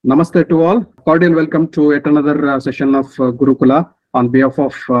Namaste to all. Cordial welcome to yet another session of Gurukula. On behalf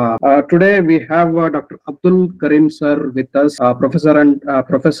of today, we have Dr. Abdul Karim sir with us, professor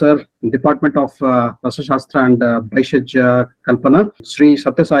in Department of Rasashastra and Bhaishaj Kalpana, Sri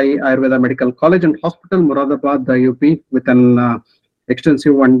Satyasai Ayurveda Medical College and Hospital, Moradabad, UP, with an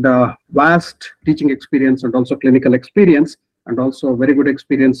extensive and vast teaching experience and also clinical experience, and also very good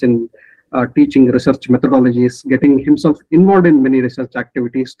experience in teaching research methodologies, getting himself involved in many research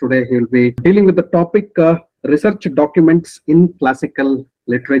activities. Today, he will be dealing with the topic research documents in classical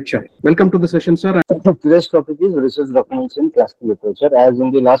literature. Welcome to the session, sir. Today's topic is research documents in classical literature. As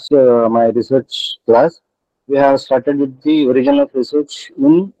in the last my research class, we have started with the origin of research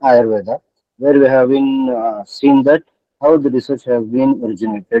in Ayurveda, where we have been seen that how the research has been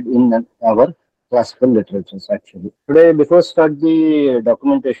originated in our classical literatures actually. Today, before start the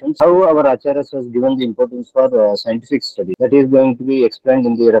documentation, how our acharyas has given the importance for scientific study. That is going to be explained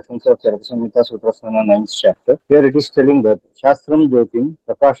in the reference of Charaka Samhita Sutrasthana 9th chapter. Here it is telling that Shastram Jyotim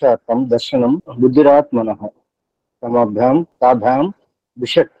Prakashatam Darshanam Buddhirat Manaha Samabhyam Tabhyam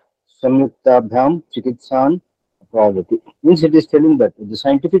Vishat Samyuktabhyam Chikitsan Pragati. Means it is telling that the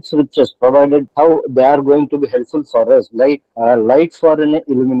scientific scriptures provided how they are going to be helpful for us, like light for an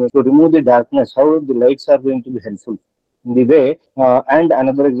illumination, to remove the darkness, how the lights are going to be helpful in the way. And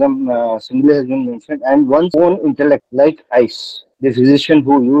another example similarly has been mentioned, and one's own intellect, like eyes. The physician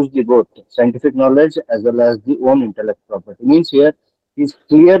who used the both scientific knowledge as well as the own intellect property. Means here is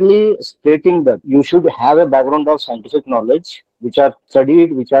clearly stating that you should have a background of scientific knowledge which are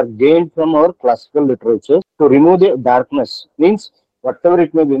studied, which are gained from our classical literature to remove the darkness. Means whatever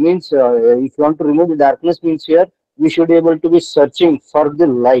it may be. Means if you want to remove the darkness, means here we should be able to be searching for the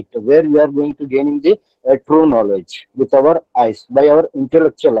light where we are going to gaining the true knowledge with our eyes, by our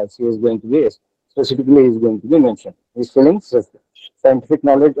intellectual eyes. He is going to be specifically is going to be mentioned. He is telling scientific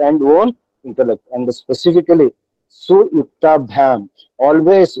knowledge and own intellect, and specifically Suyuktabhyam.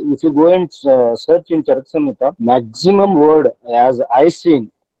 Always, if you go and search in Charaksamhita, maximum word as I seen,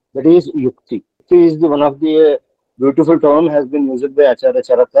 that is Yukti. Yukti is the one of the beautiful term has been used by Acharya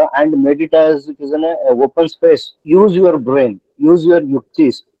Charaka and made it as it is an open space. Use your brain, use your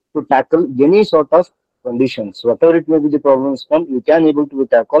Yuktis to tackle any sort of conditions. Whatever it may be the problems come, you can able to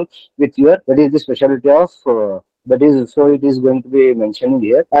tackle with your, that is the specialty of that is, so it is going to be mentioned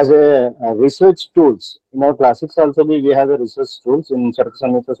here as a research tools. In our classics also we have a research tools in Charaka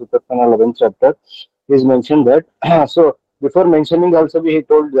Samhita Sutrathana 11th chapter. It is mentioned that so before mentioning also he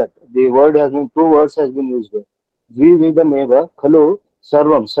told that the word has been, two words has been used here. Vividameva Khalu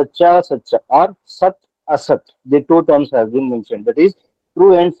Sarvam Satcha Satcha or Sat Asat. The two terms have been mentioned. That is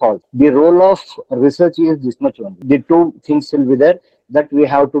true and false. The role of research is this much only. The two things will be there that we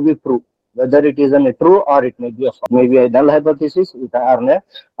have to be proved, whether it is a true or it may be a false. Maybe a null hypothesis or an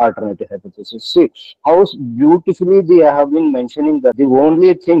alternative hypothesis. See how beautifully they have been mentioning that the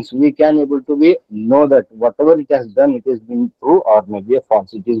only things we can able to be know that whatever it has done, it has been true or maybe a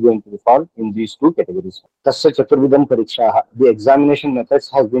false. It is going to be fall in these two categories. Tasya Chaturvidam Pariksha. The examination methods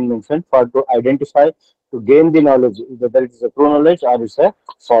has been mentioned for to identify, to gain the knowledge, whether it is a true knowledge or it's a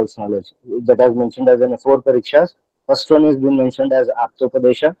false knowledge. That has mentioned as an four parikshas. First one has been mentioned as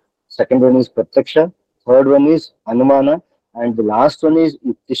Aptopadesha. Second one is Pratyaksha, third one is Anumana, and the last one is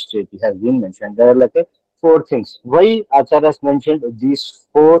Yuktishteti has been mentioned. There are like four things. Why Acharyas mentioned these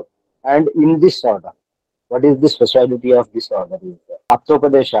four and in this order? What is the speciality of this order?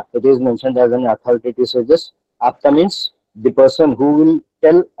 Aptopadesha, it is mentioned as an authoritative sages. Apta means the person who will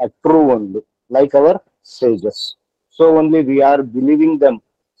tell a true only, like our sages. So only we are believing them.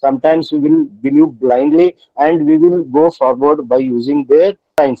 Sometimes we will believe blindly and we will go forward by using their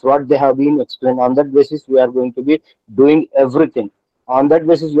science, what they have been explained. On that basis, we are going to be doing everything. On that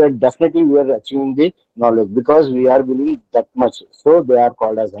basis, we are definitely we are achieving the knowledge because we are believing that much. So they are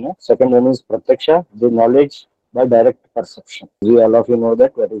called as an. Second one is Pratyaksha, the knowledge by direct perception. We all of you know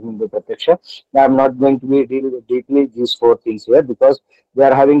that what is meant by Pratyaksha. I am not going to be deal deeply these four things here because they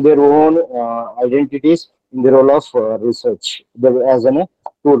are having their own identities in the role of research as an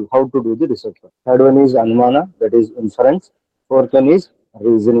tool how to do the research. Third one is Anumana, that is inference. Fourth one is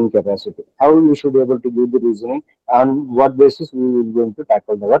reasoning capacity. How we should be able to do the reasoning, on what basis we will going to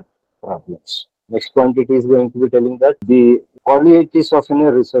tackle our problems. Next point, it is going to be telling that the qualities of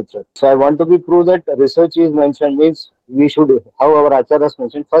a researcher. So I want to be prove that research is mentioned means we should, how our acharyas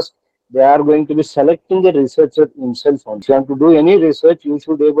mentioned, first they are going to be selecting the researcher himself. If you want to do any research, you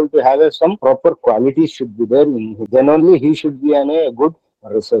should be able to have some proper qualities should be there in him. Then only he should be a good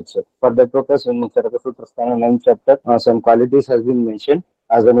researcher. For that purpose, in Charaka Sutrasthana 9th chapter, some qualities has been mentioned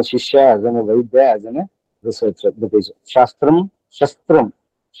as an Shishya, as an Vaidya, as an researcher. That is Shastram, Shastram.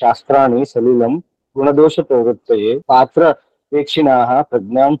 शास्त्राणि सलिलं गुणदोषप्रवृत्तये पात्रपेक्षिणाः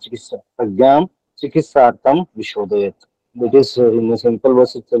प्रज्ञां चिकित्सार्थं विशोधयेत्. That is, in a simple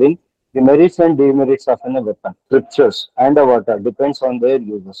verse, it's telling the merits and demerits of a weapon, scriptures, and the water depends on their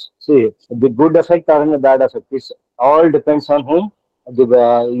users. See, the good effect or the bad effect is all depends on whom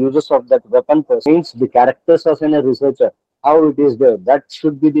the users of that weapon means the characters of a researcher, how it is there. That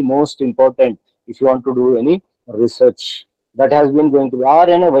should be the most important if you want to do any research. That has been going to be, or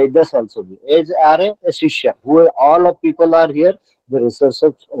any Vedas also be. As are a Shishya, who all of people are here, the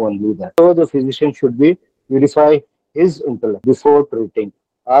researchers only there. So the physician should be purify his intellect before treating,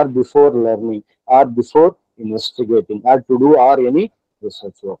 or before learning, or before investigating, or to do or any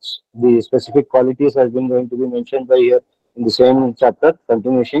research works. The specific qualities has been going to be mentioned by here in the same chapter,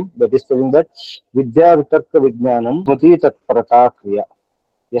 continuation, that is telling that Vidya Vitarka Vijnanam Smriti Tatparata Kriya.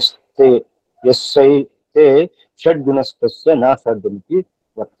 Yaste Yasai Te Shadgunastasya Na Sardamiti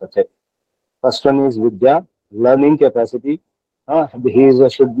Vartate. First one is Vidya, learning capacity.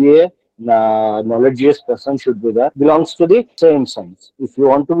 Should be a knowledgeous person should be there. Belongs to the same science. If you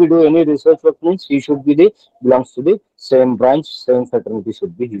want to be do any research work means he should be the belongs to the same branch, same fraternity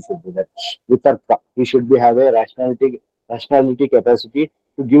should be he should be there. Vitarka, he should be have a rationality capacity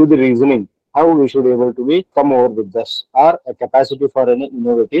to give the reasoning how we should able to be come over with this or a capacity for any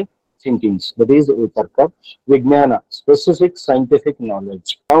innovative thinkings. That is Vitarka. Vijnana, specific scientific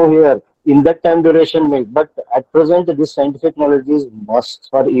knowledge. Now here in that time duration but at present this scientific knowledge is must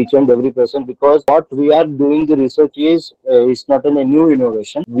for each and every person because what we are doing the research is not a new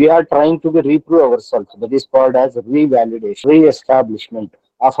innovation. We are trying to be reprove ourselves. That is called as revalidation, re-establishment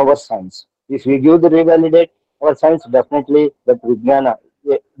of our science. If we give the revalidate our science, definitely that vijnana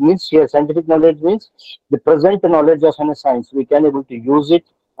means here scientific knowledge means the present knowledge of any science we can able to use it,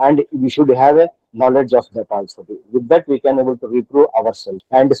 and we should have a knowledge of that also. With that, we can able to reprove ourselves.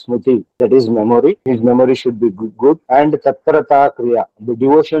 And smriti, that is memory. His memory should be good. And tatparata kriya, the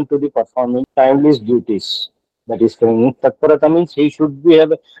devotion to the performing timely duties. That is training. Tatparata means he should be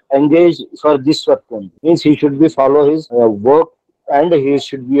have engaged for this work only. Means he should be follow his work, and he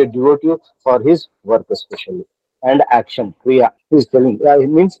should be a devotee for his work especially. And action, kriya. He is telling. It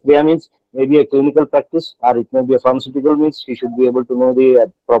means kriya means maybe a clinical practice or it may be a pharmaceutical means he should be able to know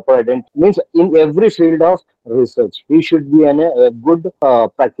the proper identity means in every field of research he should be a good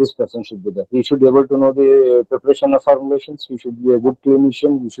practice person should be there. He should be able to know the preparation of formulations. He should be a good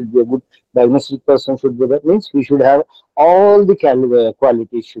clinician. He should be a good diagnostic person should be there. Means he should have all the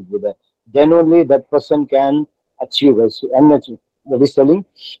qualities should be there. Then only that person can achieve and achieve. That is telling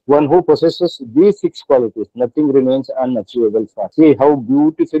one who possesses these six qualities, nothing remains unachievable for. See how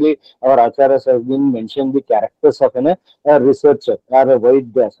beautifully our acharyas have been mentioned the characters of a researcher or a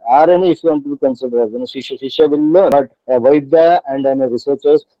Vaidya or if you want to consider as Shishya will learn. But a Vaidya and a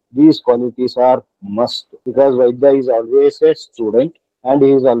researchers, these qualities are must because Vaidya is always a student and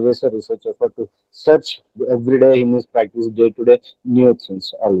he is always a researcher for to search every day in his practice day to day new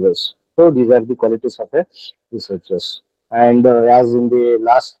things always. So these are the qualities of a researchers. And as in the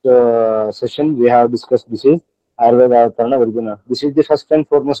last session, we have discussed this is Ayurveda Avatarana Virguna. This is the first and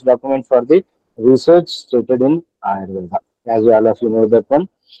foremost document for the research stated in Ayurveda. As all of you know that one,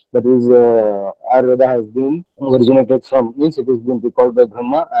 that is Ayurveda has been originated from, means it has been recalled by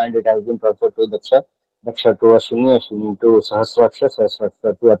Brahma and it has been transferred to Daksha, Daksha to Ashwini, Ashwini to Sahasraksha,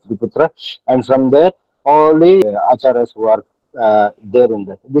 Sahasraksha to Atriputra, and from there all the acharyas who are there in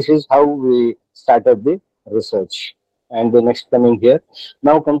that. This is how we started the research. And the next coming here.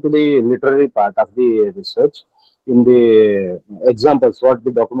 Now come to the literary part of the research. In the examples, what the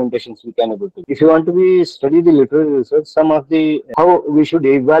documentations we can able to. If you want to be study the literary research, some of the how we should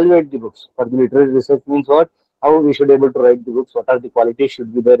evaluate the books for the literary research means what? How we should able to write the books, what are the qualities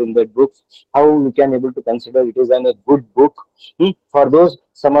should be there in that books, how we can able to consider it is a good book. For those,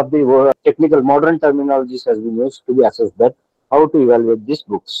 some of the technical modern terminologies has been used to be assessed that how to evaluate these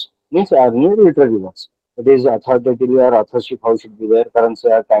books. Means are new literary works. It is authoritative or authorship, how should be there, currency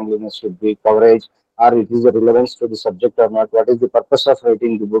or timeliness should be, coverage, or it is the relevance to the subject or not, what is the purpose of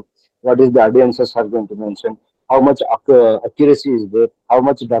writing the book, what is the audiences are going to mention, how much accuracy is there, how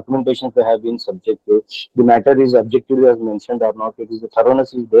much documentation they have been subject to, the matter is objectively as mentioned or not, it is the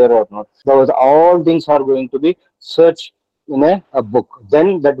thoroughness is there or not. Those all things are going to be searched in a book.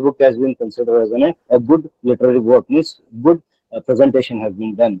 Then that book has been considered as a good literary work, means good presentation has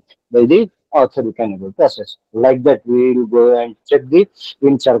been done by the author. You can able to assess. Like that, we will go and check the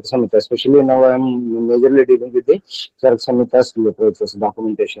in Charak Samhita. Especially now, I am majorly dealing with the Charak Samhita's literatures,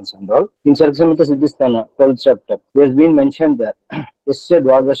 documentations, and all. In Charak Samhita Siddhisthana, 12th chapter, there has been mentioned that Yasya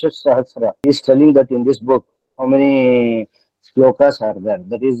Dvadasha Sahasra is telling that in this book, how many shlokas are there.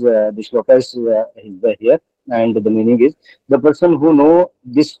 That is, the shloka is there here, and the meaning is the person who know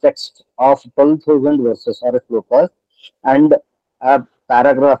this text of 12,000 verses or shlokas and a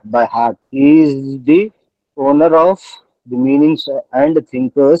paragraph by heart. He is the owner of the meanings and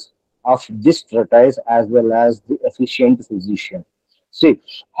thinkers of this treatise as well as the efficient physician. See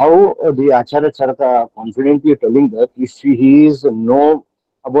how the Acharya Charaka confidently telling that if he is know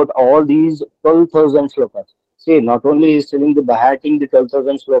about all these 12,000 slokas. See, not only he is telling the behatting the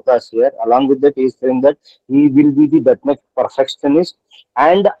 12,000 slokas here, along with that he is saying that he will be the that much perfectionist.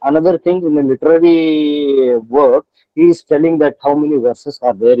 And another thing in the literary work, he is telling that how many verses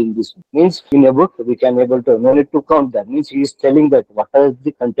are there in this book. Means in a book we can able to no need to count that. Means he is telling that what are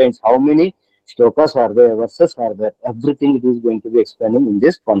the contents, how many shlokas are there, verses are there. Everything it is going to be explaining in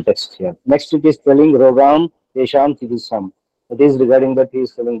this context here. Next it is telling Rogam Tesham Chigisam. It is regarding that he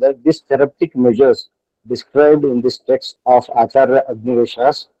is telling that these therapeutic measures described in this text of Acharya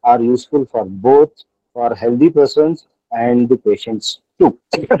Agniveshas are useful for both for healthy persons and the patients too.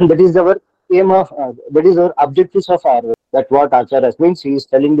 That is our aim of that is our objectives of our that what Acharya means. He is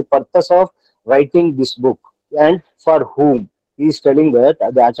telling the purpose of writing this book and for whom. He is telling that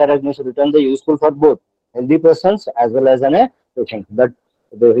the Acharya Agnivesh written the useful for both healthy persons as well as an a patient. That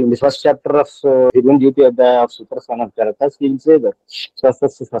in the first chapter of Hidden Duty of Suprasana of Charakas, he will say that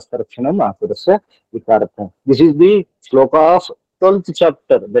Swastasya Swastarakshanam Akurasya Vikarata. This is the shloka of 12th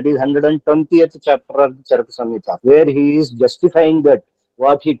chapter, that is 120th chapter of the Charaka Samhita, where he is justifying that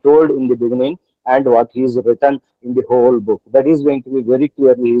what he told in the beginning and what he is written in the whole book. That is going to be very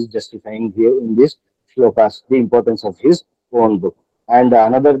clearly he is justifying here in this shlokas the importance of his own book. And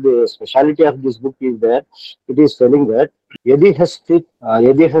another the speciality of this book is that it is telling that यदि हस्ति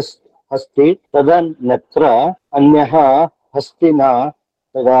तदा नत्र अन्यः हस्ति न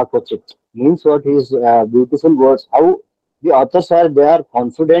तदा क्वचित्. Means what is beautiful words, how the authors are, they are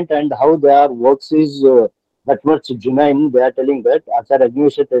confident and how their works is that much genuine. They are telling that Acharya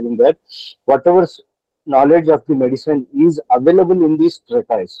Agnivesh is telling that whatever knowledge of the medicine is available in this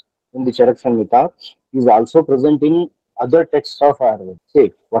treatise in the Charak Samhita is also present in other texts of Ayurveda.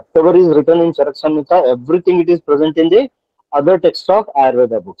 See, whatever is written in Charak Samhita, everything it is present in the other texts of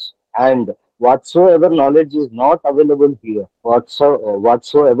Ayurveda books. And whatsoever knowledge is not available here,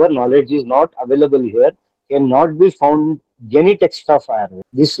 whatsoever knowledge is not available here, cannot be found any text of Ayurveda.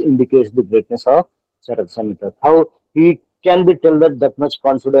 This indicates the greatness of Charak Samhita. How he can be tell that much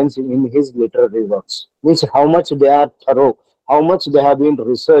confidence in his literary works. Means how much they are thorough, how much they have been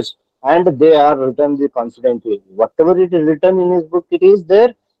researched, and they are written the confidently. Whatever it is written in his book, it is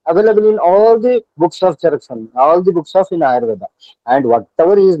there available in all the books of Charak Samhita, all the books of in Ayurveda. And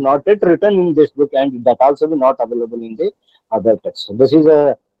whatever is not yet written in this book, and that also be not available in the other texts. So this is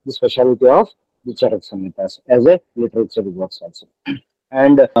the speciality of the Charak Samhitas as a literature works also.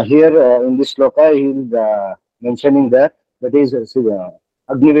 And here in this shloka, he is mentioning that is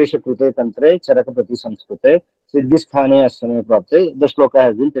Agnivesha Krute Tantre Charakapati Samskrute Siddhisthane Asane Prapte. The shloka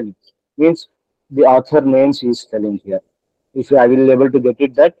has been telling. Means the author names he is telling here. If I will able to get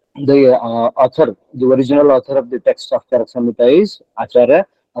it, that the author, the original author of the text of Charak Samhita is Acharya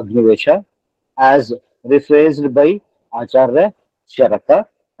Agnivesha, as rephrased by Acharya Charaka,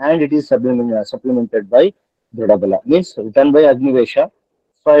 and it is supplemented by Dridabala. Means written by Agnivesha.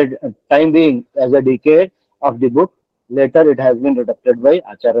 For time being, as a decade of the book, later it has been redacted by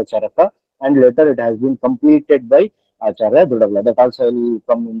Acharya Charaka, and later it has been completed by Acharya Dridabala. That also will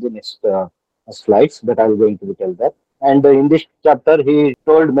come in the next slides that I am going to tell that. And in this chapter, he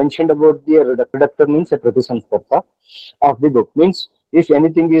mentioned about the reductor means a Pratisamskarta of the book. Means if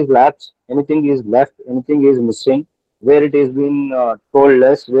anything is lapsed, anything is left, anything is missing, where it has been told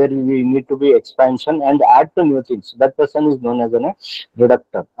less, where we need to be expansion and add to new things. That person is known as a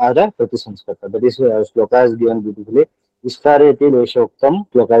reductor or a Pratisamskarta. That is shloka is given beautifully. Vistareti Leshoktam,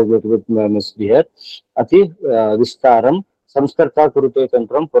 shloka is little bit missed here. Ati Vistaram. Samskarta Kurute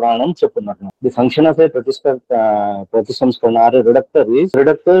Tantram Puranam Chapunarna. The function of a Pratisamskarna or a reductor is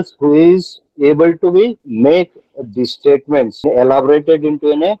reductors who is able to be make the statements elaborated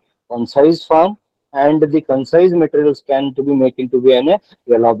into a concise form, and the concise materials can to be made into be an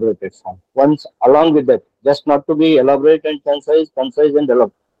elaborated form. Once along with that, just not to be elaborate and concise and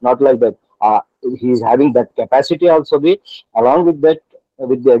elaborate, not like that. He is having that capacity also be along with that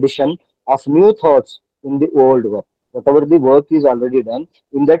with the addition of new thoughts in the old work. Whatever the work is already done,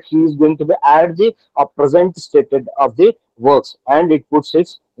 in that he is going to be add the present stated of the works, and it puts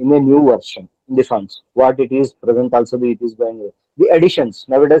it in a new version in the funds. What it is present also be it is going the editions.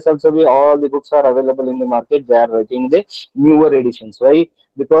 Nowadays also be all the books are available in the market. They are writing the newer editions. Why?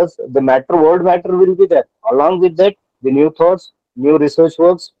 Because the matter, word matter will be there. Along with that, the new thoughts, new research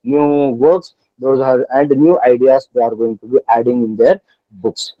works, new works, those are and new ideas they are going to be adding in their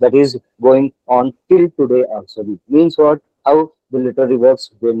books. That is going on till today also. It means what? How the literary works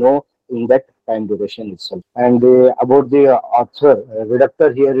they know in that time duration itself. And about the author,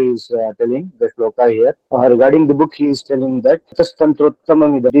 redactor here is telling the shloka here. Regarding the book, he is telling that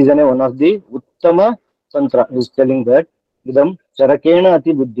Tantrottamam is one of the Uttama Tantra. He is telling that Idam Charakena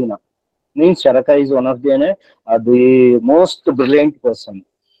Ati Buddhina. Means Charaka is one of the most brilliant person.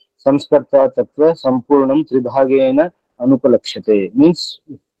 Samskarta Tattva Sampurnam Tribhagena Anupalakshate. Means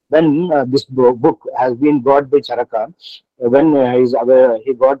when this book has been got by Charaka, when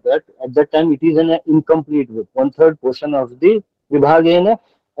he got that, at that time it is an incomplete book. One third portion of the Vibhagena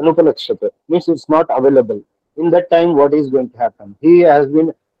Anupalakshate. Means it's not available. In that time, what is going to happen? He has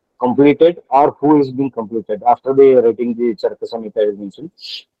been completed or who is being completed after the writing the Charaka Samhita is mentioned.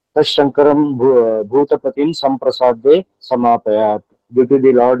 Tashankaram Bhutapatim Samprasade Samapayat. Due to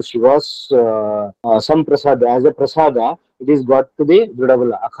the Lord Shiva's Samprasada, as a prasada, it is got to the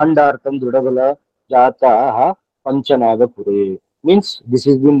Drudavala. Akhandartham Drudavala Jataha Panchanaga Pure. Means this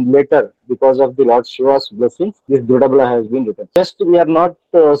has been later because of the Lord Shiva's blessing. This Drudavala has been written. Just we are not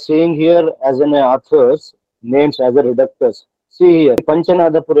saying here as an author's names as a reductors. See here,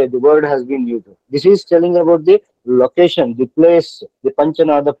 Panchanadapura, the word has been used. This is telling about the location, the place, the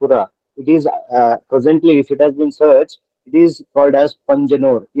Panchanadapura. It is presently, if it has been searched, it is called as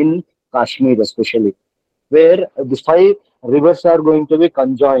Panjanore in Kashmir, especially, where the five rivers are going to be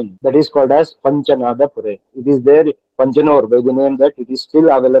conjoined. That is called as Panchanadapura. It is there, Panjanore, by the name that it is still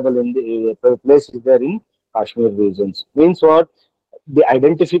available in the place is there in Kashmir regions. Means what? The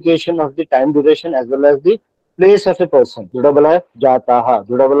identification of the time duration as well as the place of a person. Dudabala Jataha.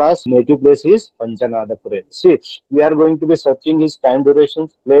 Dudabala's native place is Panchanadapura. See, we are going to be searching his time duration,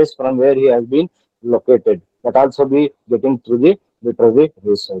 place from where he has been located. That also be getting through the literary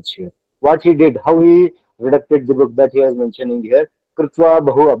research here. What he did, how he redacted the book that he is mentioning here. Kritva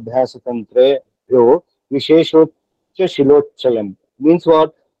Bahu Abhyasa Tantre Yo Visheshocha Shilochayam. Means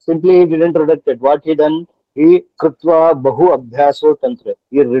what? Simply he didn't redact it. What he done? He Kritva Bahu Abhyaso Tantra.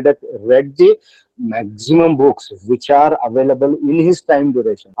 He read the maximum books which are available in his time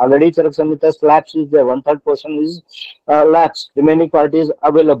duration. Already Charak Samhita's lapse is there. One third portion is lapsed. Remaining part is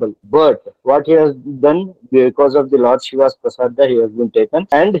available. But what he has done because of the Lord Shiva's prasada, he has been taken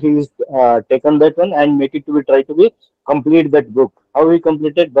and he is taken that one and make it to be try to be complete that book. How he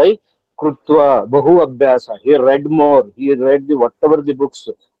completed? By Krutva Bahu Abhyasa. He read more. He read the whatever the books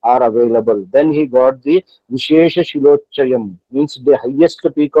are available. Then he got the Vishesha Shilochayam, means the highest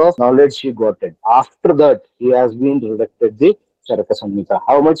peak of knowledge he got it. After that, he has been redacted the Charaka Samhita.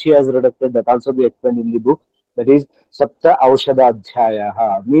 How much he has redacted, that also be explained in the book. That is Sapta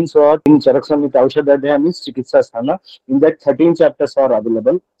Aushadadhyaya. Means what? In Charaka Samhita, Aushadadhyaya means Chikitsa Sthana. In that 13 chapters are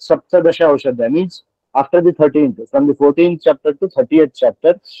available. Sapta Dasha Aushadhyaya means after the 13th, from the 14th chapter to 30th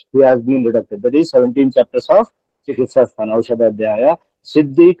chapter, he has been redacted. That is 17 chapters of Chikitsa Sthana, Aushadadhyaya.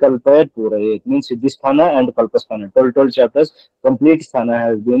 Siddhi Kalpayat Purayat means Siddhi Sthana and Kalpasthana. 12 chapters. Complete Sthana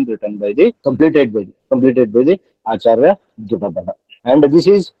has been written by the completed by the Acharya Dudabala. And this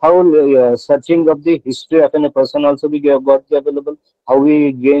is how searching of the history of a person also be got available. How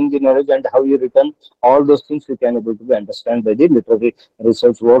we gain the knowledge and how we written. All those things we can able to be understand by the literary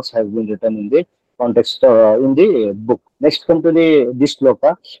research works has been written in the context in the book. Next come to the this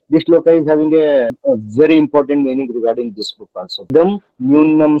sloka. This sloka is having a very important meaning regarding this book also. Idam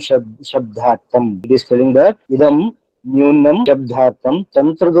nyunam shabdhartam. It is telling that idam nyunam shabdhartam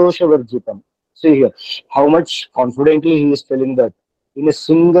tantradosha varjitam. See here, how much confidently he is telling that. In a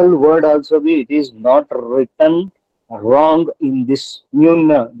single word also be, it is not written wrong in this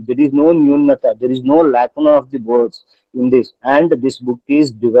nyuna. There is no nyunata. There is no lacuna of the words in this. And this book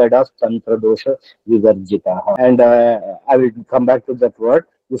is divided of Tantra Dosha Vivarjita. And I will come back to that word.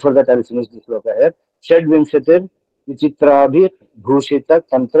 Before that, I will finish this sloka here. Shed Vimshatir Vichitrabhir Bhushita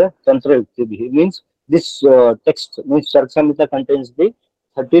Tantra Yuktibhi. Means this text, means Charsamhita contains the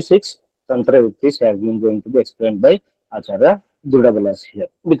 36 Tantra Yuktis have been going to be explained by Acharya Drudabalas here.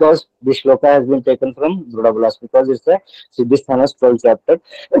 Because this shloka has been taken from Drudabalas because it's the Siddhisthana's 12th chapter.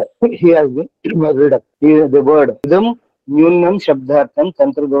 He has been read up. The word Idam Nyunam Shabdhartam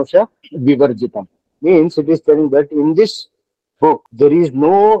Tantra Dosha Vivarjitam means it is telling that in this book there is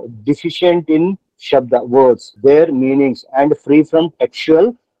no deficient in Shabda words, their meanings, and free from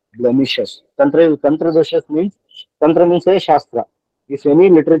textual blemishes. Tantra Doshas means Tantra means a Shastra. If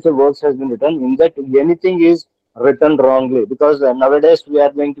any literature works has been written, in that anything is written wrongly, because nowadays we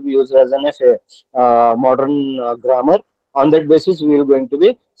are going to be used as an modern grammar. On that basis, we are going to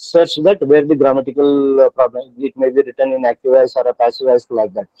be search that where the grammatical problem, it may be written in active voice or a passive voice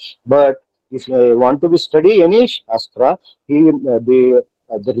like that. But if you want to be study any shastra, the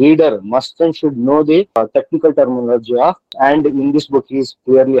reader must and should know the technical terminology of. And in this book, he is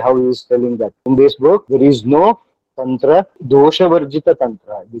clearly how he is telling that in this book there is no tantra dosha varjita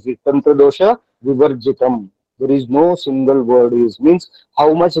tantra. This is tantra dosha vivarjitam. There is no single word is means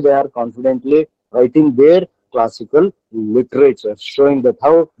how much they are confidently writing their classical literature, showing that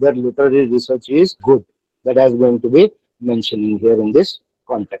how their literary research is good. That is going to be mentioning here in this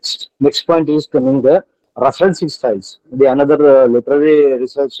context. Next point is coming the referencing styles. The another literary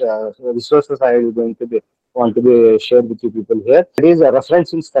research resources I am going to be want to be shared with you people here. It is a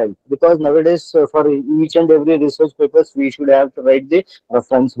referencing style because nowadays for each and every research papers we should have to write the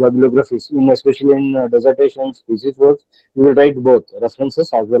reference bibliographies. In especially in dissertations, thesis works, we will write both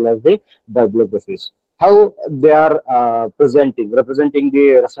references as well as the bibliographies. How they are representing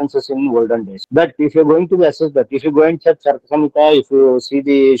the references in olden days. That if you're going to be assessed that, if you go and check Charaka Samhita, if you see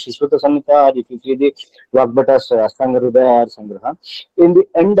the Shishruta Samhita, or if you see the Vagbhata's Astanga Hridaya or Sangraha, in the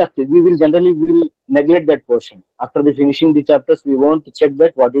end of it, we will neglect that portion. After the finishing the chapters, we won't check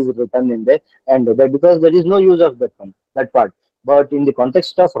that what is written in there, and that because there is no use of that one, that part. But in the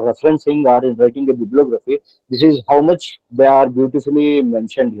context of referencing or in writing a bibliography, this is how much they are beautifully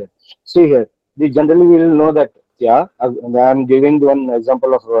mentioned here. See here, we generally will know that, yeah, I am giving one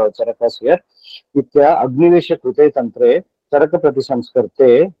example of Charakas here. Itya Agnivesha Krute Tantre Charaka Prati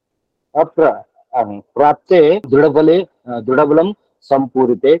Samskarte अप्र प्राप्ते दृढ़बले दृढ़बलम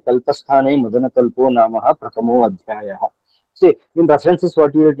संपूरिते कल्पस्थाने मदनकल्पो नामः प्रथमो अध्यायः. See, in references,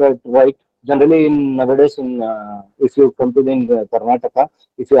 what you write generally in nowadays in if you come to the Karnataka,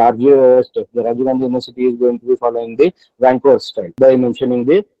 if you argue the Rajiv Gandhi University is going to be following the Vancouver style by mentioning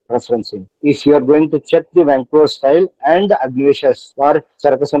the referencing. If you are going to check the Vancouver style and the Agniveshas or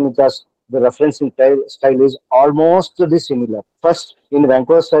Charaka Samhitas, the referencing style is almost the similar. First, in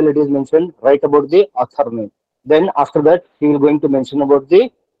Vancouver style, it is mentioned right about the author name. Then after that, he is going to mention about the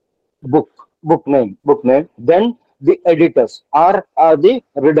book book name. Then the editors are the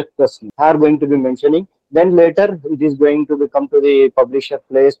redactors are going to be mentioning. Then later it is going to become to the publisher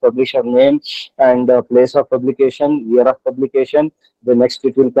place, publisher name, and place of publication, year of publication. The next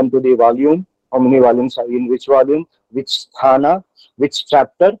it will come to the volume, how many volumes are in which volume, which sthana, which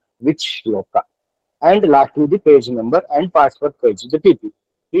chapter, which shloka, and lastly the page number and password page, the PP.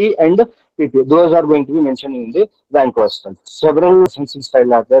 P and PP. Those are going to be mentioned in the Vancouver style. Several referencing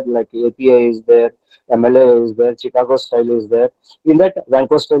style are there, like APA is there, MLA is there, Chicago style is there. In that,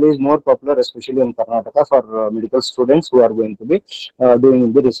 Vancouver style is more popular, especially in Karnataka, for medical students who are going to be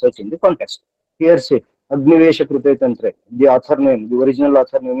doing the research in the context. Here, say Agnivesha Krute Tantre. The author name, the original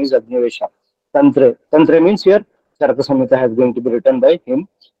author name is Agnivesha. Tantre. Tantre means here Charaka Samhita has going to be written by him,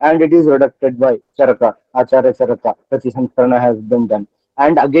 and it is redacted by Charaka, Acharya Charaka. Prati Samskarana has been done,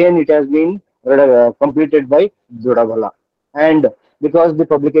 and again it has been completed by Dudabhala. And because the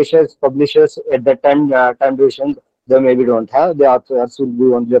publishers at that time duration, they maybe don't have, the authors will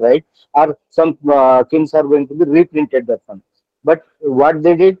be only right, or some kings are going to be reprinted that one. But what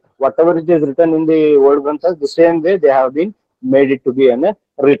they did, whatever it is written in the old granthas, the same way they have been made it to be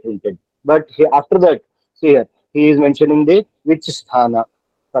reprinted. But after that, see here, he is mentioning the which sthana,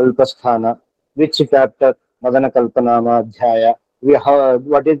 kalpasthana, which chapter, Madana Kalpanama Adhyaya. We have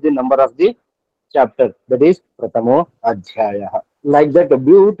what is the number of the chapter, that is Pratamo Adhyaya. Like that,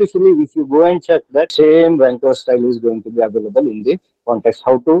 beautifully, if you go and check that, same Vancouver style is going to be available in the context,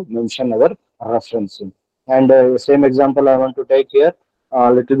 how to mention our referencing. And same example I want to take here,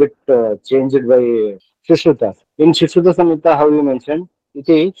 a little bit changed by Shishruta. In Shishruta Samhita, how you mentioned,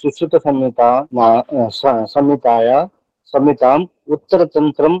 iti Shishruta Samhita Samhitaya Samhitam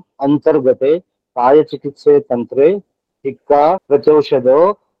Uttaratantam Antargate Kaya Chikitse Tantre Hikka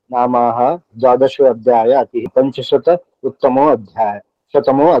Prachoshado नामाः द्वादशो अध्याय अति पंचशत उत्तमो अध्याय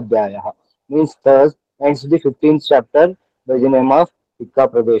शतमो अध्यायः. Means thus ends the 15th chapter by the name of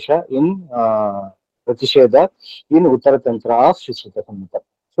Hikka Pradesha in Pratisheda in Uttara Tantra of Shishruta Samhita.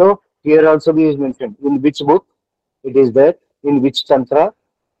 So here also he is mentioned in which book it is there, in which tantra,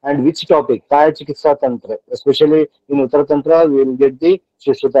 and which topic. Kaya Chikitsa Tantra. Especially in Uttara Tantra, we will get the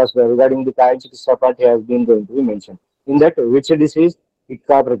Shishrutas regarding the Kaya Chikitsa part has been going to be mentioned. In that, which disease?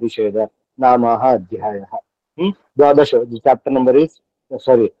 Hikka Pratisheda Namaha Adhyayaha. Dwadasha, the chapter number is,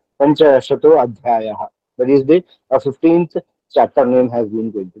 sorry, Panchashato Adhyayaha. That is the 15th chapter name has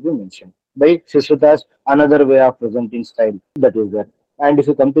been going to be mentioned. By Shishrutas, another way of presenting style, that is there. And if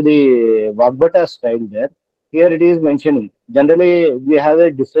you come to the Vagbhata style there, here it is mentioning. Generally, we have a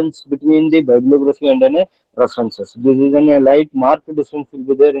difference between the bibliography and references. This is a light marked difference will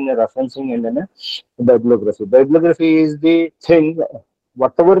be there in a referencing and in a bibliography. Bibliography is the thing,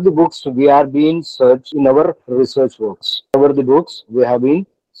 whatever the books we are being searched in our research works, whatever the books we have been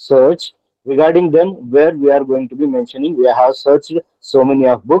searched regarding them, where we are going to be mentioning, we have searched so many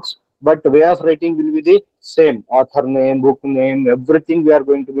of books, but way of writing will be the same, author name, book name, everything we are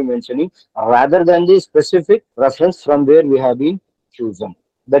going to be mentioning, rather than the specific reference from where we have been chosen.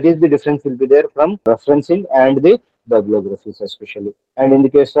 That is the difference will be there from referencing and the bibliographies especially. And in the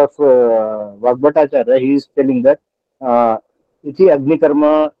case of Vagbhatacharya, he is telling that uh, iti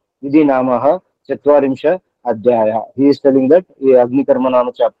agnikarma vidhi namaha chatvarimsha adhyaya. He is telling that agnikarma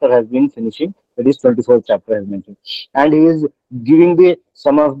nama chapter has been finishing. That is 24th chapter has mentioned, and he is giving the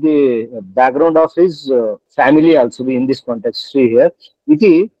some of the background of his family also in this context. Sri here,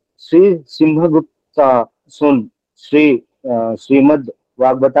 iti Sri Simhagupta Sun Sri Srimad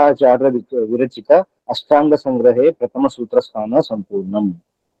Vagbhatacharya Virachita Ashtanga Sangrahe Pratama Sutra Sthana Sampurnam.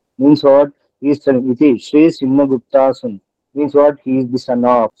 Means what? He is telling iti Sri Simhagupta Sun. Means what? He is the son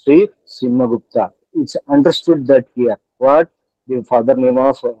of Sri Simhagupta. It's understood that here. What? The father name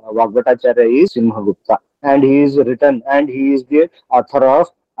of Vagbhatacharya is Simhagupta. And he is written, and he is the author of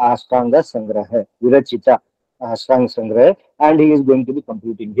Ashtanga Sangraha, Virachita Ashtanga Sangraha, and he is going to be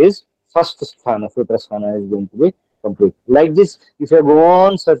completing his first sthana, Sutra Sthana is going to be complete. Like this, if I go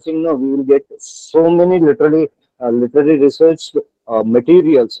on searching now, we will get so many literary research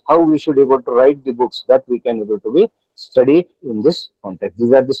materials, how we should able to write the books that we can able to be study in this context.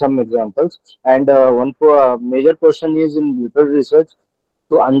 These are the some examples. And one major portion is in literary research.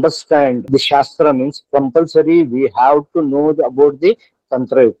 To understand the Shastra means compulsory we have to know about the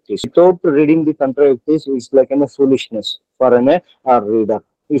Tantra Yuktis. Without reading the Tantra Yuktis, it's like a foolishness for a reader.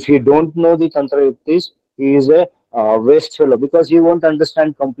 If he don't know the Tantra Yuktis, he is a waste fellow, because he won't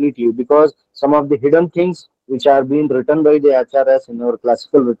understand completely, because some of the hidden things which are being written by the acharyas in our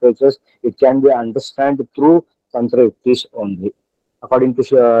classical literatures, it can be understood through Tantra Yuktis only. According to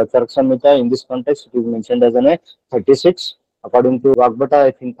Charak Samhita, in this context, it is mentioned as an 36. According to Vagbhata,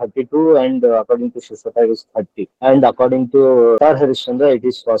 I think 32, and according to Shishvata, it is 30. And according to Tar Harishchandra, it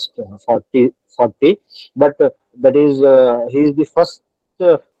is first 40. But that is, he is the first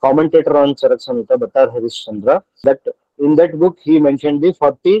commentator on Charak Samhita, Bhattar Harishchandra. That in that book, he mentioned the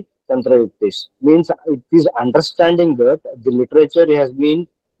 40 Tantra Yuktis. Means it is understanding that the literature has been,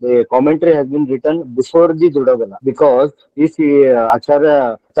 the commentary has been written before the Dudagala. Because if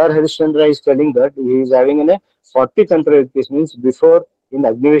Acharya Tar Harishchandra is telling that he is having a 40 Tantra Yuktis, means before in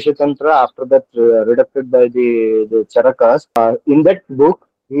Agnivesha Tantra, after that redacted by the Charakas, in that book,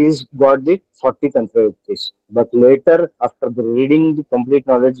 he's got the 40 Tantra Yuktis. But later, after the reading the complete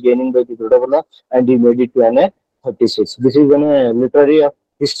knowledge gaining by the Dudagala, and he made it to an 36. This is an literary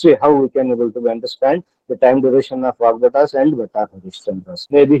history, how we can able to understand the time duration of Vagbhatas and Bhattar Harishchandras.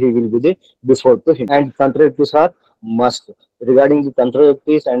 Maybe he will be the before to him. And Tantra Yuktis are must. Regarding the Tantra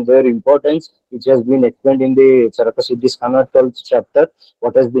Yuktis and their importance, which has been explained in the Charaka Siddhi Sthana 12th chapter,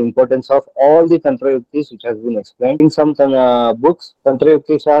 what is the importance of all the Tantra Yuktis, which has been explained. In some books, Tantra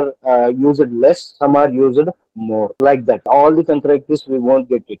Yuktis are used less, some are used more. Like that. All the Tantra Yuktis, we won't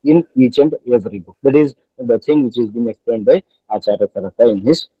get it in each and every book. That is the thing which has been explained by Acharya Charaka in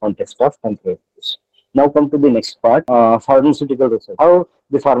his context of Tantra Yuktis. Now come to the next part, pharmaceutical research. How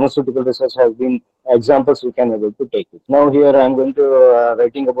the pharmaceutical research has been examples we can able to take it. Now here I am going to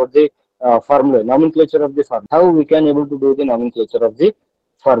writing about the formula, nomenclature of the formula. How we can able to do the nomenclature of the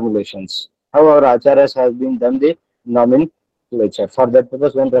formulations. How our acharyas has been done the nomenclature. For that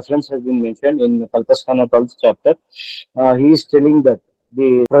purpose, one reference has been mentioned in Kalpasthana 12th chapter. He is telling that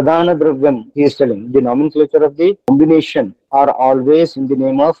the Pradhana Dravyam, he is telling the nomenclature of the combination are always in the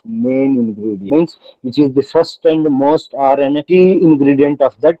name of main ingredient, means which is the first and most or an key ingredient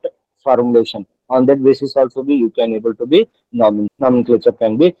of that formulation. On that basis also be you can able to be nomenclature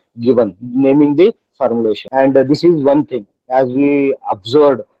can be given, naming the formulation. And this is one thing, as we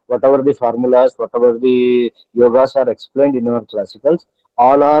observed, whatever the formulas, whatever the yogas are explained in our classicals,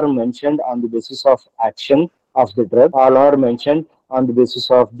 all are mentioned on the basis of action of the drug, all are mentioned on the basis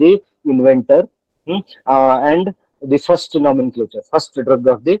of the inventor, and the first nomenclature, first drug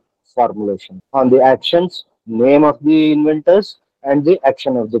of the formulation, on the actions, name of the inventors, and the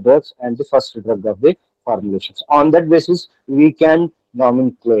action of the drugs, and the first drug of the formulations. On that basis, we can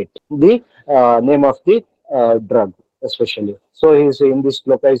nomenclate the name of the drug, especially. So, he is in this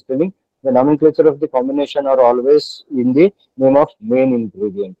sloka is telling the nomenclature of the combination are always in the name of main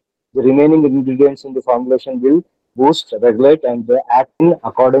ingredient. The remaining ingredients in the formulation will boost, regulate, and they act in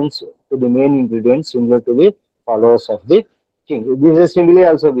accordance to the main ingredients similar to the followers of the king. This is simile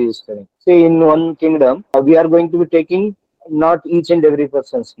also we is telling. See, in one kingdom, we are going to be taking not each and every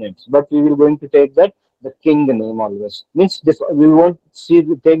person's names, but we will going to take that the king name always. Means this, we won't see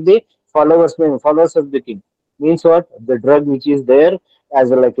take the followers name, followers of the king. Means what? The drug which is there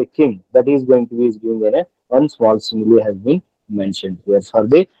as like a king, that is going to be is giving a one small simile has been mentioned here for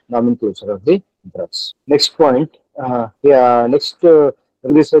the nomenclature of the drugs. Next point, next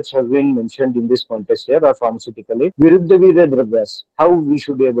research has been mentioned in this context here or pharmaceutically. Viruddha Veera drugs, how we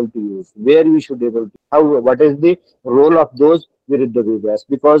should be able to use, where we should be able to, how, what is the role of those Viruddha Veeras?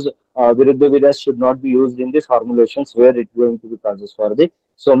 Because Viruddha Veeras should not be used in the formulations where it going to be causes for the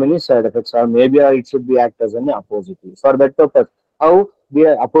so many side effects, or maybe it should be act as an opposite. For that purpose, how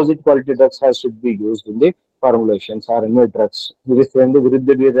the opposite quality drugs should be used in the formulations or any drugs. This when the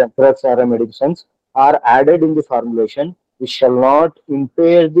Viruddha Veera drugs or medicines are added in the formulation, we shall not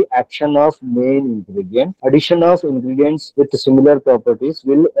impair the action of main ingredient. Addition of ingredients with similar properties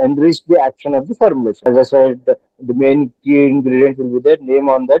will enrich the action of the formulation. As I said, the main key ingredient will be there. Name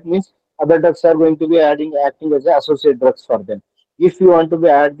on that means other drugs are going to be acting as associate drugs for them. If you want to be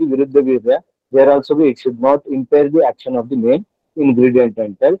add the Viruddha Virya, there also be, it should not impair the action of the main ingredient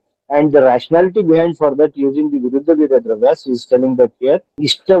and tell. And the rationality behind for that using the Viruddha Virya Dravas is telling that here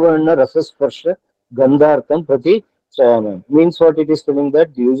Ishtavarna Rasasparsha Gandhartham Prati Chayana. Means what it is telling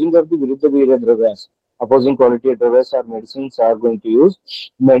that the using of the Viruddha Virya Dravas, opposing quality drugs or medicines are going to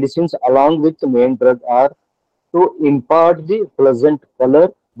use medicines along with the main drug are to impart the pleasant color,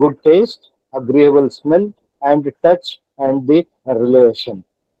 good taste, agreeable smell, and touch, and the relation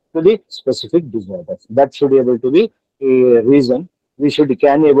to the specific disorders. That should be able to be a reason we should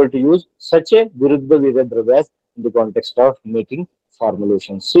can able to use such a Viruddha Veera Dravas in the context of making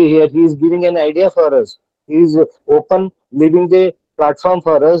formulations. See here, he is giving an idea for us. He is open, leaving the platform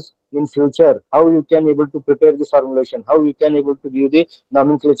for us in future. How you can able to prepare the formulation, how you can able to give the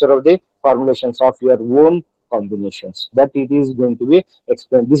nomenclature of the formulations of your own combinations. That it is going to be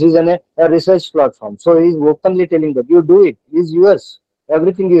explained. This is a research platform. So he is openly telling that you do it. It is yours.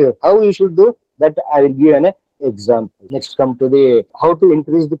 Everything is how you should do that. I will give an example. Next, come to the how to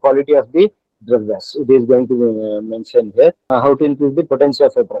increase the quality of the drugs. It is going to be mentioned here. How to increase the potency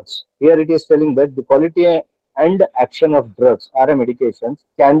of a drugs. Here it is telling that the quality and action of drugs or medications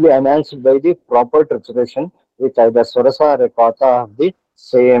can be enhanced by the proper trituration with either Sorasa or a Kata of the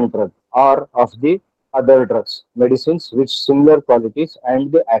same drug or of the other drugs, medicines with similar qualities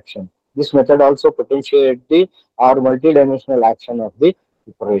and the action. This method also potentiate the or multidimensional action of the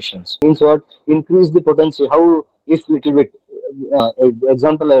preparations. Means what? Increase the potency. How? If little bit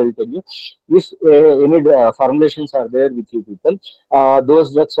example I will tell you. If any formulations are there with you people,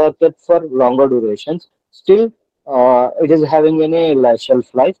 those drugs are kept for longer durations. Still, it is having any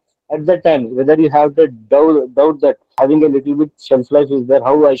shelf life. At that time, whether you have to doubt that having a little bit shelf life is there,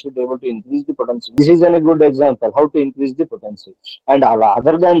 how I should be able to increase the potency. This is a good example, how to increase the potency. And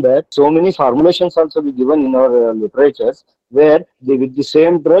other than that, so many formulations also be given in our literatures where with the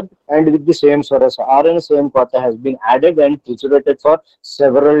same drug and with the same source or in the same kata has been added and triturated for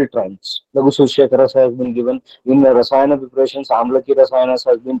several times. Lagu Susheka Rasa has been given in the Rasayana preparations. Amlaki Rasayanas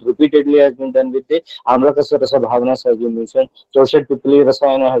has been repeatedly has been done with the Amlakasa Rasa Bhavanas has been mentioned. Choshat Pipali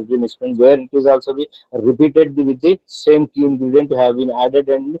Rasayana has been explained where it is also be repeated with the same key ingredient have been added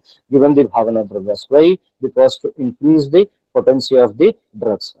and given the Bhavana drugs. Why? Because to increase the potency of the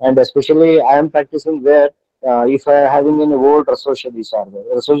drugs. And especially I am practicing where if I am having an old Rasosha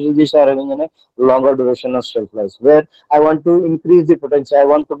are having a longer duration of shelf life, where I want to increase the potency, I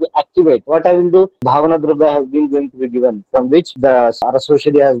want to be activate. What I will do, Bhavana Drabha has been going to be given, from which the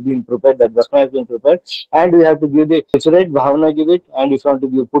Rasosha has been prepared, that Basma has been prepared, and we have to give the saturate, Bhavana give it, and if you want to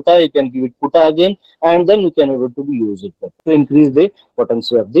give Puta, you can give it Puta again, and then you can able to be use it to increase the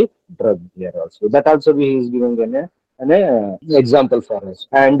potency of the drug here also. That also he is giving an example for us.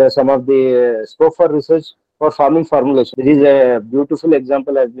 And some of the scope for research for farming formulation. This is a beautiful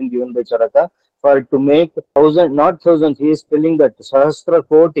example has been given by Charaka for to make thousand, not thousands. He is telling that Sahasra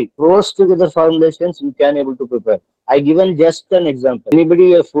Koti, close together formulations you can able to prepare. I given just an example.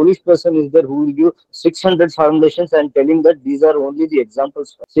 Anybody, a foolish person is there who will give 600 formulations and telling that these are only the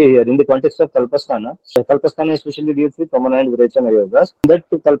examples. See here, in the context of Kalpasthana especially deals with Kamana and Virechana Yogas. In that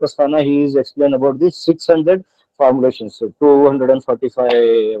Kalpasthana, he is explained about the 600 formulations. So 245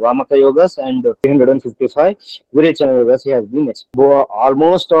 Vamaka Yogas and 355 Virechana Yogas he has been explained.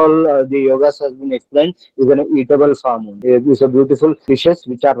 Almost all the yogas has been explained is an eatable form. These are beautiful dishes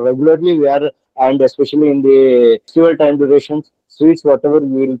which are regularly we are, and especially in the festival time durations, sweets, whatever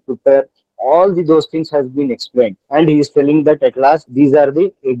we will prepare, all those things has been explained. And he is telling that at last these are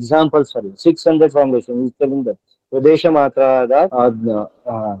the examples for you. 600 formulations. He is telling that Pradesha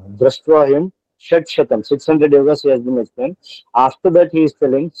Drashtvahim Shat Shatam, 600 yogas he has been explained. After that, he is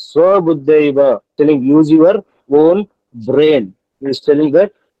telling Swabuddhaiva, telling use your own brain. He is telling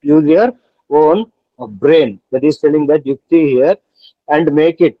that use your own brain. That is telling that yukti here and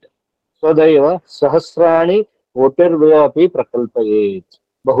make it. Swadaiva Sahasrani Kotirvyapi Prakalpayet.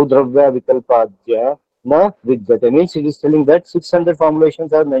 Bahudravya Vikalpadya Na Vidyate. Means it is telling that 600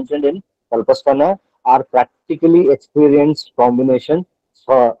 formulations are mentioned in Kalpastana are practically experienced combination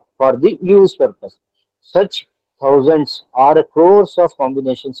for the use purpose. Such thousands or crores of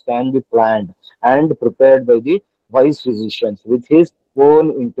combinations can be planned and prepared by the wise physicians with his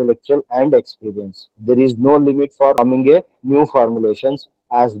own intellectual and experience. There is no limit for forming a new formulations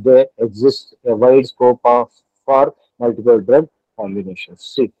as there exists a wide scope of for multiple drug combinations.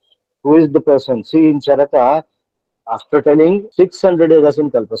 See, who is the person? See, in Charaka, after telling 600 yogas in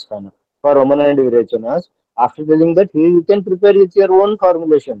Kalpastana for Romana and Virechanas, after telling that you can prepare with your own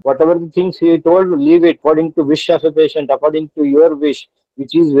formulation. Whatever the things he told, leave it according to wish of a patient, according to your wish,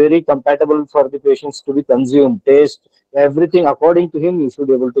 which is very compatible for the patients to be consumed, taste, everything according to him, you should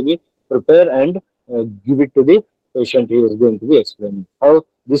be able to be prepare and give it to the patient. He is going to be explaining how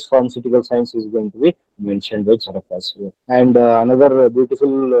this pharmaceutical science is going to be mentioned by Charakas here. And another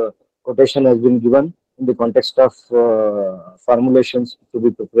beautiful quotation has been given in the context of formulations to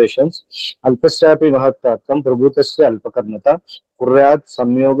be preparations. अल्पस्यापि महत्तार्थं प्रभूतस्य अल्पकर्णता कुर्यात्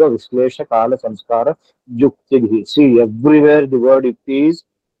संयोग विश्लेष काल संस्कार युक्तिभिः. See, everywhere the word yuktis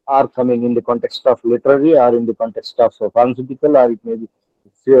are coming in the context of literary or in the context of pharmaceutical or it may be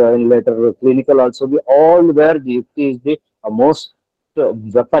in later clinical also be all where the yukti is the most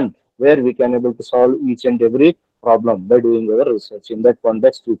weapon where we can able to solve each and every problem by doing our research. In that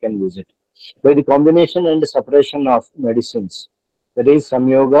context, we can use it by the combination and separation of medicines, that is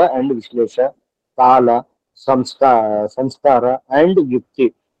Samyoga and Vishlesha, Kala, Samskara, and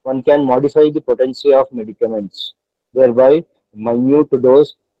Yukti. One can modify the potency of medicaments, thereby minute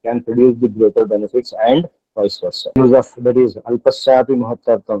dose can produce the greater benefits and vice versa. Use of that is Alpasyapi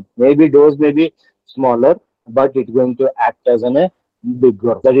Mahattartham. Maybe dose may be smaller, but it's going to act as an a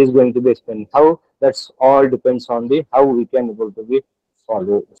bigger. That is going to be explained. How that's all depends on the how we can able to be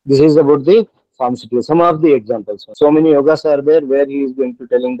follow. This is about the pharmaceutical. Some of the examples. So many yogas are there where he is going to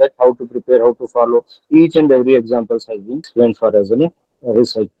telling that how to prepare, how to follow. Each and every examples has been explained for us in a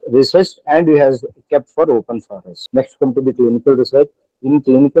research and we has kept for open for us. Next come to the clinical research. In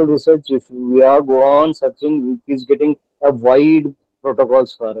clinical research, if we are go on searching, it is getting a wide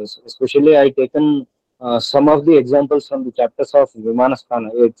protocols for us. Especially I taken some of the examples from the chapters of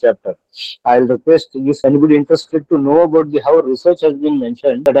Vimanasthana, 8th chapter. I'll request if anybody interested to know about the how research has been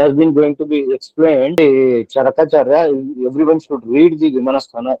mentioned, that has been going to be explained. Charakacharya, everyone should read the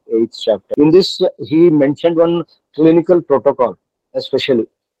Vimanasthana 8th chapter. In this, he mentioned one clinical protocol, especially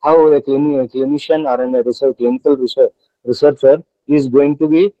how a clinician or a clinical researcher is going to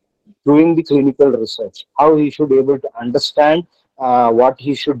be doing the clinical research, how he should be able to understand what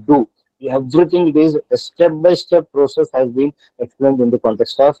he should do. Everything it is a step-by-step process has been explained in the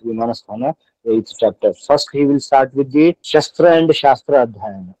context of Vimanasthana 8th chapter. First, he will start with the Shastra and Shastra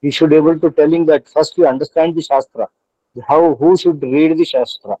Adhyayana. He should be able to telling that first you understand the Shastra, how who should read the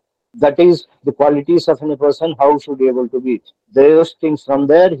Shastra. That is the qualities of a person, how should be able to be. Those things from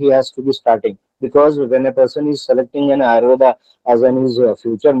there he has to be starting. Because when a person is selecting an Ayurveda as an his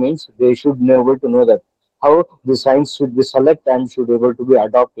future means, they should be able to know that how the science should be select and should be able to be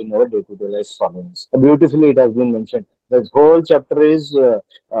adopted in our day-to-day life followings. Beautifully, it has been mentioned. The whole chapter is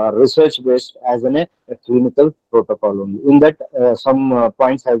research-based as a clinical protocol only. In that, some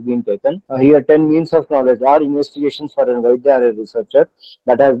points have been taken. Here, 10 means of knowledge are investigations for a Vaidya or a researcher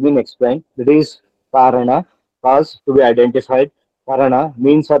that has been explained. That is Karana, cause to be identified. Karana,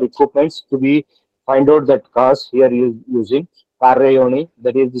 means or equipments to be find out that cause here is using. Karyayoni,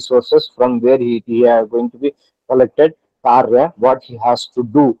 that is the sources from where he are going to be collected. Karya, what he has to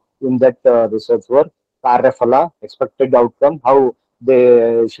do in that research work. Karyaphala, expected outcome, how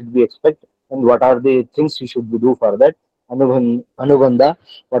they should be expect, and what are the things he should be do for that. Anubandha,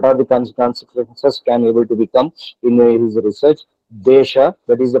 what are the consequences can able to become in his research. Desha,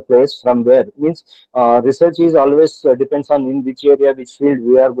 that is the place from where. Means research is always depends on in which area, which field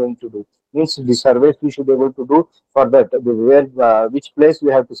we are going to do. Means the surveys we should be able to do for that, where which place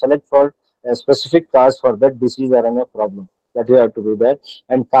we have to select for a specific cause for that disease or any problem that we have to do that.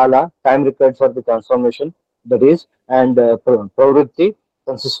 And Kala, time required for the transformation, that is, and Pravritti,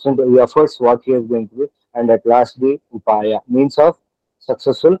 consistent efforts what he is going to do. And at last, the Upaya, means of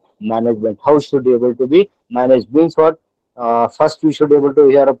successful management. How should be able to be managed? Means what? First, we should be able to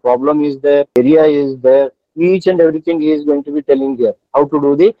hear a problem is there, area is there, Each and everything he is going to be telling here. How to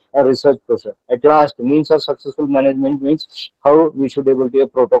do the research process. At last, means of successful management means how we should able to a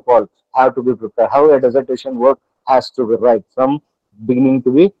protocol, how to be prepared, how a dissertation work has to be right from beginning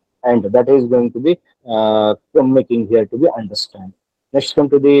to be end. That is going to be making here to be understand. Next, come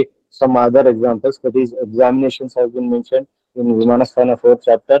to the some other examples. That is, examinations have been mentioned in Vimanasthana 4th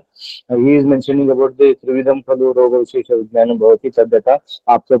chapter. He is mentioning about the Trividam Khalu Roga Vishesha Vijnanam Bhavati Tadyata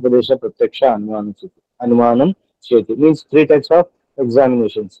Aptopadesha Pratyaksha Anumanam Cheti. Means three types of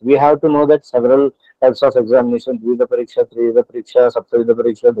examinations. We have to know that several types of examinations: Dvida Pariksha, Trivida Pariksha, Saptavida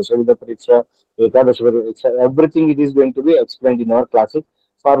Pariksha, Dashavida Pariksha, Ekadasha Pariksha. Everything it is going to be explained in our classes.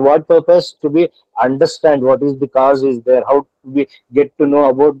 For what purpose? To be understand what is the cause is there, how we get to know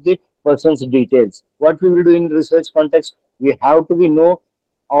about the person's details. What we will do in research context, we have to be know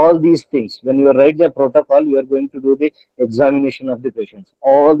all these things. When you write the protocol, you are going to do the examination of the patients.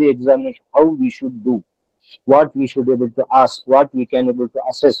 All the examination, how we should do, what we should be able to ask, what we can able to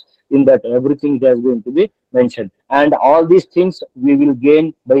assess. In that, everything has going to be mentioned, and all these things we will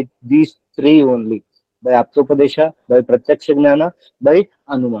gain by these three only: by Aptopadesha, by Pratyaksha Jnana, by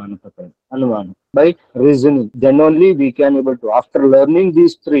Anumana, by reasoning. Then only we can able to, after learning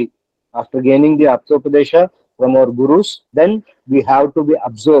these three, after gaining the Aptopadesha from our gurus, then we have to be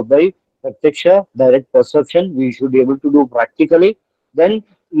absorbed by Pratyaksha, direct perception. We should be able to do practically. Then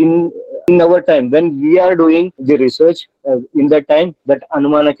in our time when we are doing the research, in that time that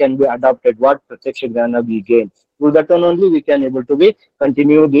Anumana can be adopted, what Pratyaksha Jnana we gain. Through that one only we can able to be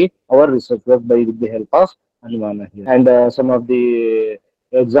continue the our research work by with the help of Anumana here. And some of the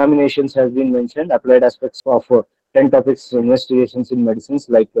examinations has been mentioned, applied aspects of 10 topics investigations in medicines,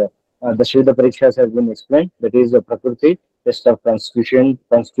 like the Shveda Parikshas has been explained. That is Prakriti, test of constitutions,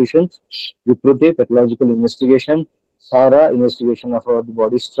 Vikruti, pathological investigation, Sara, investigation of the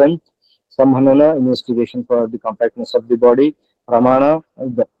body strength, Samhanana, investigation for the compactness of the body, Pramana,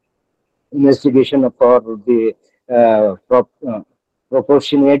 the investigation for the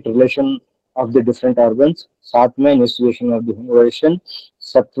proportionate relation of the different organs, Satma, investigation of the humoration,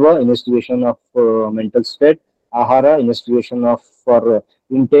 Sattva, investigation of mental state, Ahara, investigation of for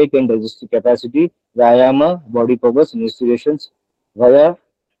intake and digestive capacity, Vyayama, body powers, investigations, Vaya,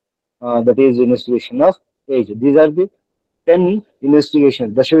 that is investigation of age. These are the 10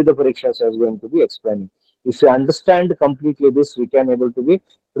 investigations Dashavida Parikshas is going to be explaining. If you understand completely this, we can able to be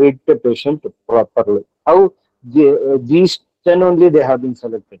treat the patient properly. How these 10 only they have been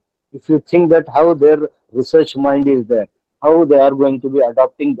selected. If you think that how their research mind is there, how they are going to be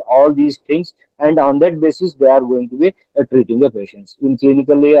adopting all these things, and on that basis they are going to be treating the patients. In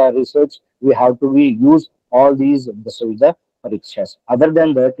clinically research, we have to be use all these Dashavida Parikshas. Other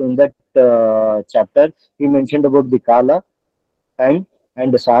than that, in that chapter, he mentioned about the Kala time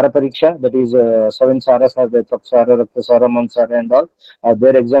and the Sara Pariksha, that is 7 Saras are there, Tapsara, Raktasara, Mamsara and all.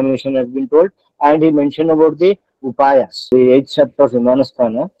 Their examination has been told. And he mentioned about the Upayas, the 8th chapter of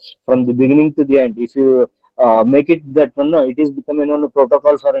Vimanasthana, from the beginning to the end. If you make it that one, no, it is becoming a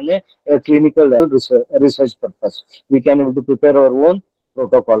protocol for a clinical research purpose. We can able to prepare our own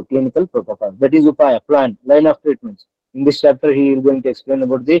protocol, clinical protocol. That is Upaya, plan, line of treatments. In this chapter, he is going to explain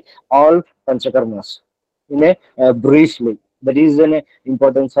about the all Panchakarmas in a briefly. The reason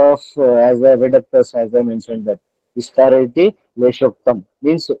importance of as a reductors, as I mentioned, that vistarity leshoktam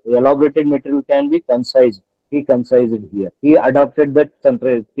means elaborated material can be concise. He concised it here. He adopted that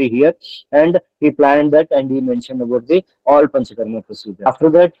temporarily here, and he planned that, and he mentioned about the all panchakarma procedure. After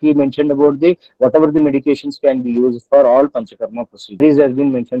that, he mentioned about the whatever the medications can be used for all panchakarma procedure. This has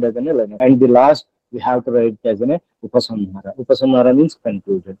been mentioned as an element. And the last we have to write as an upasamhara. Upasamhara means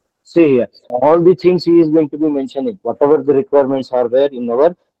conclusion. See here, all the things he is going to be mentioning, whatever the requirements are there in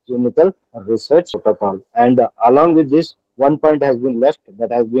our clinical research protocol. And along with this, one point has been left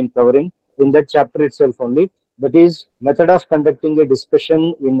that has been covering in that chapter itself only. That is method of conducting a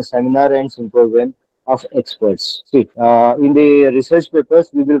discussion in seminar and symposium of experts. See, in the research papers,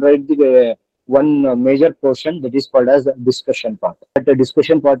 we will write the one major portion that is called as the discussion part. That the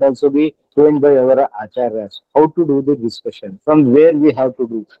discussion part also be explained by our acharyas. How to do the discussion, from where we have to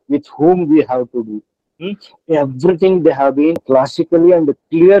do, with whom we have to do. Hmm? Everything they have been classically and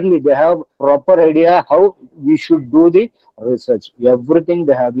clearly they have proper idea how we should do the research. Everything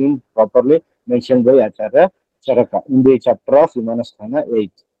they have been properly mentioned by Acharya Charaka in the chapter of Vimanasthana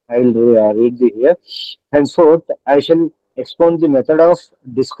 8. I will read the here. Henceforth, I shall expound the method of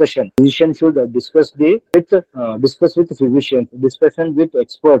discussion. Physician should discuss with physicians, discussion with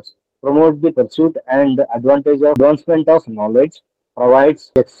experts, promote the pursuit and advantage of advancement of knowledge,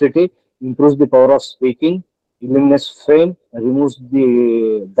 provides dexterity, improves the power of speaking, eliminates fame, removes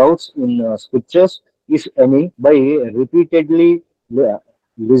the doubts in scriptures, if any, by repeatedly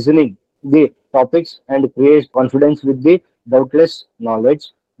listening the topics and creates confidence with the doubtless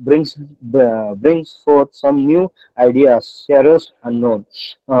knowledge, brings forth some new ideas, shares unknown.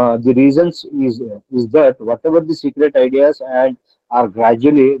 The reasons is that whatever the secret ideas and are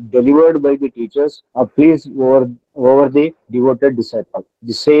gradually delivered by the teachers are placed over the devoted disciple.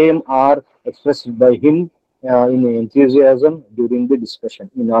 The same are expressed by him in enthusiasm during the discussion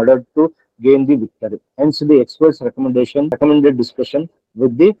in order to gain the victory. Hence, the expert's recommended discussion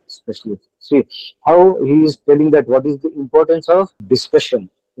with the specialist. See how he is telling that what is the importance of discussion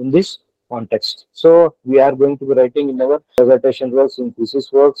in this context. So, we are going to be writing in our dissertation works, in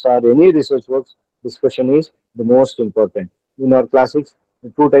thesis works, or any research works. Discussion is the most important. In our classics, the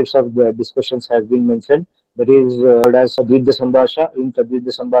two types of the discussions has been mentioned. That is called as Tadvidya Sambhasha. In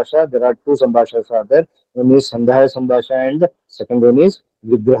Tadvidya Sambhasha, there are two Sambhashas are there. One is Sandhya Sambhasha and second one is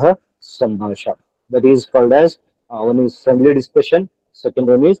Vigraha Sambhasha. That is called as one is friendly discussion, second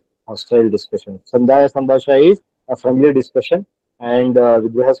one is hostile discussion. Sandhya Sambhasha is a friendly discussion and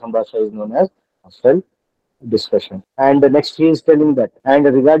Vigraha Sambhasha is known as hostile discussion. And the next he is telling that. And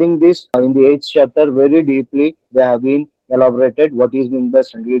regarding this, in the eighth chapter, very deeply they have been elaborated what is meant by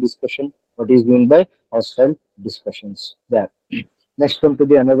friendly discussion, what is meant by hostile discussions. There. Next come to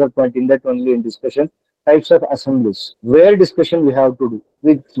the another point in that only in discussion types of assemblies where discussion we have to do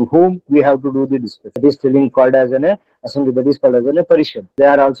with whom we have to do the discussion. That is telling called as an assembly, that is called as an parishad.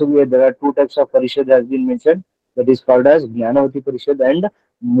 There are two types of parishad has been mentioned, that is called as Jnanavati Parishad and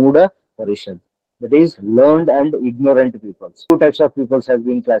Muda Parishad, that is learned and ignorant peoples. Two types of peoples have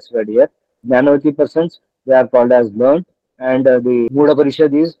been classified here. Jnanavati persons, they are called as learned, and the Muda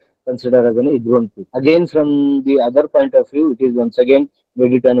Parishad is considered as an ignorant people. Again, from the other point of view, it is once again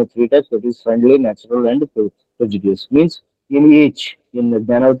made it on three types, that is friendly, natural, and prejudiced. Means in each, in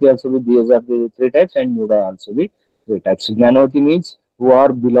Jnanavati also be these are the three types, and Muda also be three types. Jnanavati means who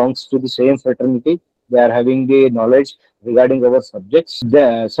are belongs to the same fraternity, they are having the knowledge regarding our subjects.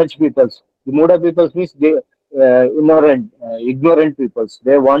 Such peoples, the Muda peoples means they ignorant peoples.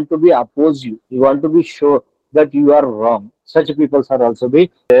 They want to be oppose you. You want to be sure that you are wrong. Such peoples are also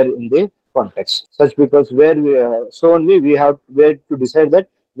be there in the context. Such peoples where we so only we have where to decide that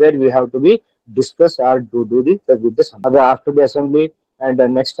where we have to be discuss or to do the with the assembly. After the assembly and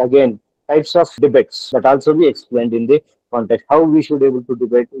next again types of debates that also be explained in the context. How we should able to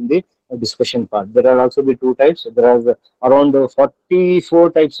debate in the discussion part. There are also be two types. There are around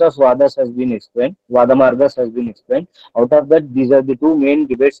 44 types of vadas has been explained. Vada margas has been explained. Out of that, these are the two main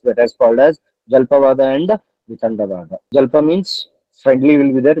debates that is called as Jalpavada and Vitandavada. Jalpa means friendly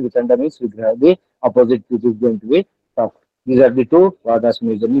will be there. Vitanda means Vigraha, the opposite which is going to be talked. These are the two vadas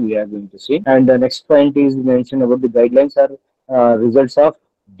majorly we are going to see. And the next point is mentioned about the guidelines are results of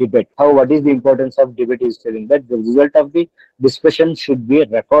debate. How what is the importance of debate is telling that the result of the discussion should be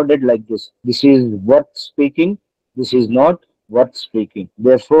recorded like this. This is worth speaking. This is not worth speaking.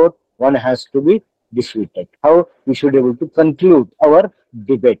 Therefore, one has to be defeated. How we should be able to conclude our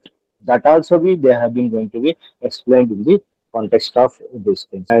debate. That also be they have been going to be explained in the context of these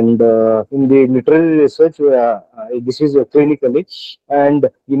things. And in the literary research, this is clinically. And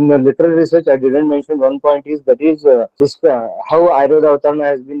in the literary research, I didn't mention one point is that is this how Ayurveda Avatarana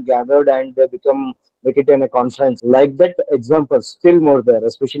has been gathered and they become make it in a conference. Like that examples, still more there,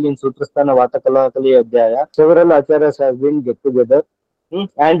 especially in Sutrasthana Vatakala Kali Adhyaya. Several acharyas have been get together.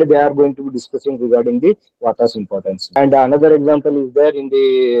 And they are going to be discussing regarding the Vata's importance. And another example is there in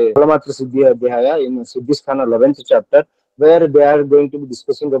the Palamatra Siddhi Adhyaya in Siddhisthana 11th chapter, where they are going to be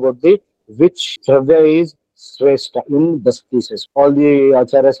discussing about the which Dravya is Shrestha in Bastises. All the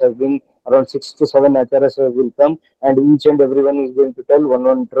acharyas have been around 6 to 7 acharyas will come, and each and everyone is going to tell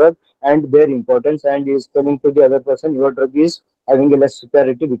one drug and their importance, and is telling to the other person your drug is having a less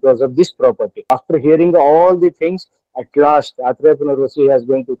superiority because of this property. After hearing all the things, at last, Atreya Punarvasi is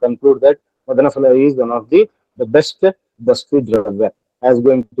going to conclude that Madanaphala is one of the best Basti Dravya, as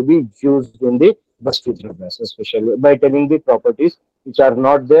going to be used in the Basti Dravyas, especially by telling the properties which are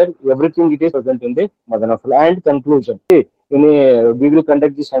not there. Everything it is present in the Madanaphala. And conclusion. See, we will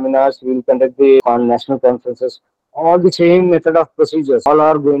conduct the seminars, we will conduct the national conferences. All the same method of procedures, all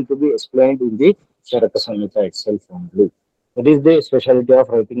are going to be explained in the Charaka Samhita itself only. That is the specialty of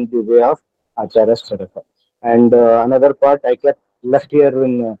writing the way of Acharya Charaka. And another part I kept left here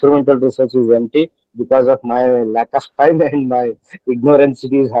in experimental research is empty. because of my lack of time and my ignorance,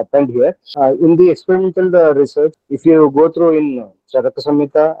 it has happened here. In the experimental research, if you go through in Charaka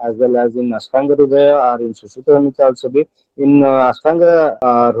Samhita as well as in Ashtanga Hridaya or in Sushruta Samhita also be, in Ashtanga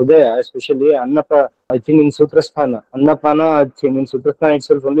Hridaya, especially Annapa, I think in Sutrasthana, Annapana, I think in Sutrasthana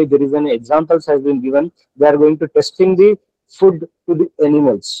itself only there is an examples has been given. They are going to testing the food to the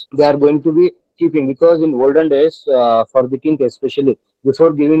animals. They are going to be keeping, because in olden days, for the king especially,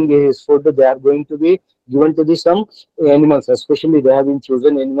 before giving his food, they are going to be given to the some animals, especially they have been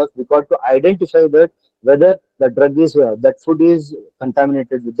chosen animals because to identify that whether the drug is that food is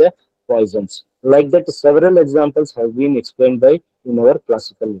contaminated with the poisons. Like that, several examples have been explained by in our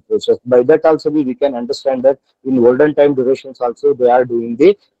classical literature. By that also we can understand that in olden time durations also they are doing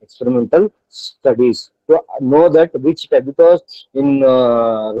the experimental studies to know that which type, because in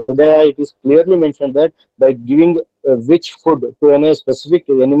Hridaya it is clearly mentioned that by giving which food to any specific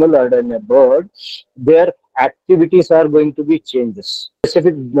animal or a bird, their activities are going to be changes.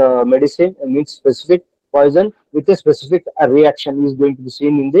 Specific medicine means specific poison with a specific reaction is going to be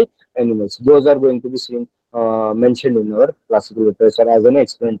seen in the animals. Those are going to be seen mentioned in our classical literature as an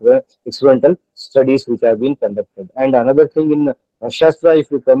experimental studies which have been conducted. And another thing in Shastra,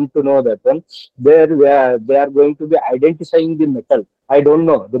 if you come to know that one, there they are going to be identifying the metal. I don't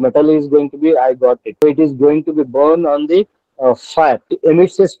know. The metal is going to be, I got it. So it is going to be burned on the fire. It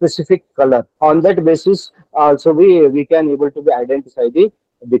emits a specific color. On that basis, also we can able to be identify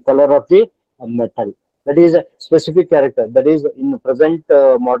the color of the metal. That is a specific character. That is in present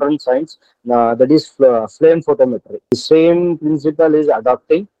modern science. That is flame photometry. The same principle is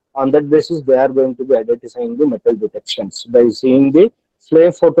adopting. On that basis, they are going to be identifying the metal detections by seeing the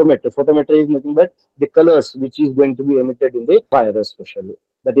flame photometry. Photometry is nothing but the colors which is going to be emitted in the fire, especially.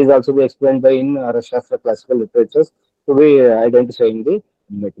 That is also be explained by in Shastra classical literatures to be identifying the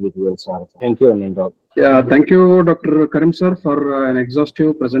materials. Thank you, Anindra. Yeah, thank you, Dr. Karim sir, for an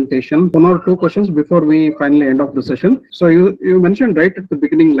exhaustive presentation. One or two questions before we finally end off the session. So you mentioned right at the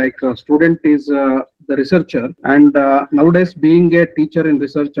beginning, like a student is the researcher, and nowadays being a teacher in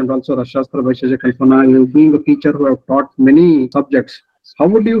research and also Rashastra Vaishesha Kalpana, you being a teacher who have taught many subjects. How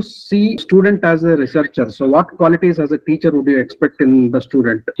would you see student as a researcher? So what qualities as a teacher would you expect in the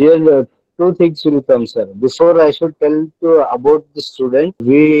student? Here, two things will come, sir. Before I should tell to about the student,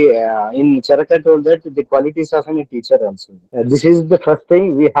 we in Charaka told that the qualities of a teacher also. This is the first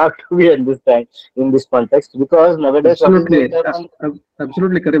thing we have to be understand in this context, because nowadays what is Absolutely, going to happen?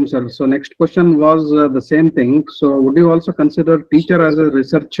 absolutely, Karim sir. So next question was the same thing. So would you also consider teacher as a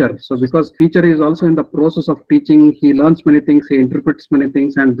researcher? So because teacher is also in the process of teaching, he learns many things, he interprets many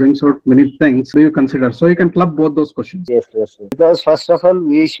things, and brings out many things. Do you consider? So you can club both those questions. Yes, yes, yes. Because first of all,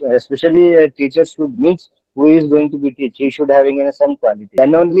 especially a teacher should meet who is going to be teach. He should having some quality.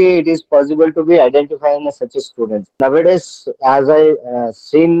 Then only it is possible to be identifying such a student. Nowadays, as I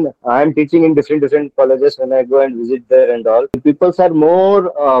seen, I am teaching in different colleges. When I go and visit there and all, people are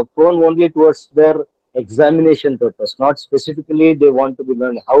more prone only towards their examination purpose, not specifically they want to be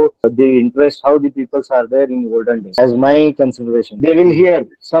learned how the interest, how the peoples are there in olden days. As my consideration, they will hear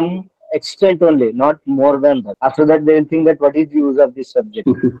some extent only, not more than that. After that, they will think that what is the use of this subject.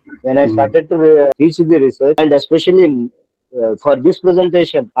 When I started to teach the research, and especially for this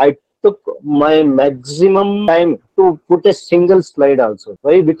presentation, I took my maximum time to put a single slide also.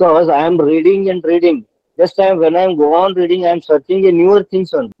 Why? Because I am reading and reading. Just when I am go on reading, I am searching a newer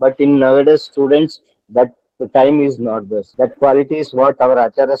things on. But in nowadays students, that the time is not there. That quality is what our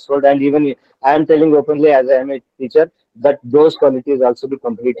acharyas told, and even I am telling openly as I am a teacher that those qualities also be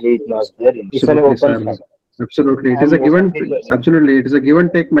completely lost there. It's an Absolutely, open sir. fact. Absolutely, it is I'm a give and openly telling. absolutely it is a give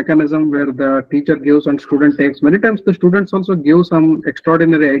and take mechanism where the teacher gives and student takes. Many times the students also give some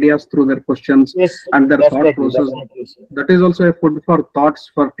extraordinary ideas through their questions Yes, and their thought definitely, process. definitely, sir. That is also a food for thoughts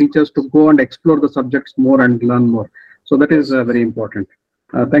for teachers to go and explore the subjects more and learn more. So that is Yes, very important.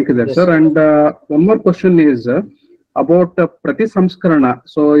 Thank you there, yes, sir. And one more question is about Prati Samskarana.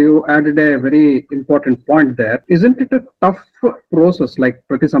 So you added a very important point there. Isn't it a tough process like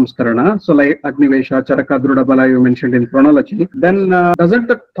Prati Samskarana? So like Agnivesha, Charaka, Drudabala you mentioned in chronology. Then doesn't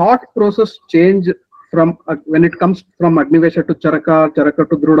the thought process change from when it comes from Agnivesha to Charaka, Charaka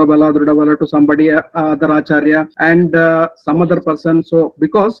to Drudabala, Drudabala to somebody other Acharya and some other person? So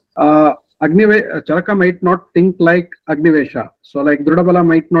because Charaka might not think like Agnivesha. So like Drudabala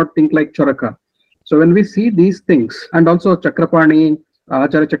might not think like Charaka. So when we see these things, and also Chakrapani,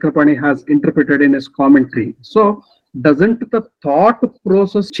 Acharya Chakrapani has interpreted in his commentary. So doesn't the thought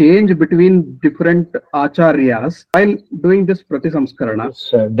process change between different acharyas while doing this pratisamskarana? Yes,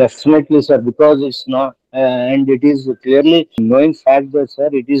 sir, definitely, sir, because it's not, and it is clearly knowing fact that, sir,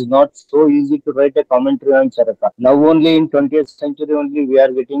 it is not so easy to write a commentary on Charaka. Now, only in 20th century, only we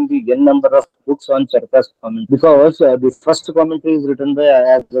are getting the n number of books on Charaka's commentary because the first commentary is written by,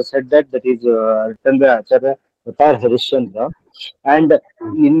 as I said, that is written by Acharya Vatar Harishchandra. And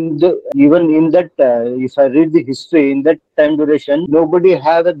in the even in that, if I read the history in that time duration, nobody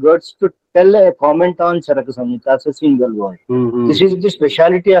have a guts to tell a comment on Charaka Samhita as a single word. This is the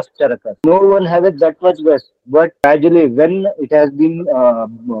speciality of Charaka. No one have it that much guts. But gradually, when it has been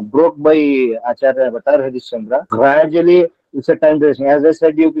broke by Acharya Vatar Harishchandra, gradually it's a time duration. As I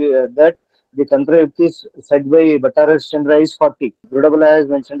said, you that the Tantra Yuktis said by Vatar Harishchandra is 40. Drudabala has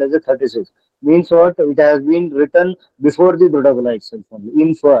mentioned as a 36. Means what? It has been written before the Drudabala itself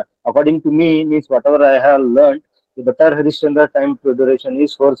only. According to me, means whatever I have learned, the Bhattar Harishchandra time duration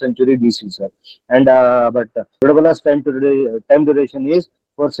is 4th century BC, sir. And but Drudabala's time duration is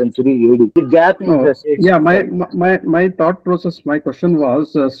 4th century AD. The gap is Oh, just it's yeah, my thought process, my question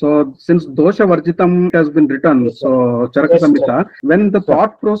was, so since dosha varjitam has been written, yes, sir. so Charaka Yes, sir. Samhita, when the Sir.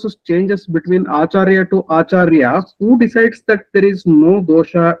 thought process changes between acharya to acharya, who decides that there is no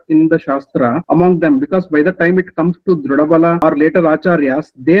dosha in the shastra among them? Because by the time it comes to Drudabala or later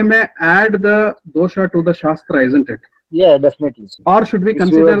acharyas, they may add the dosha to the shastra, isn't it? Yeah, definitely, sir. Or should we If you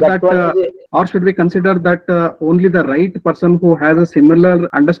consider that that, one is or should we consider that only the right person who has a similar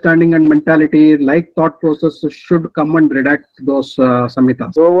understanding and mentality, like thought process, should come and redact those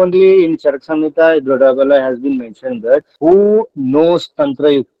samhitas? so only in Charak Samhita, Drudabala has been mentioned that who knows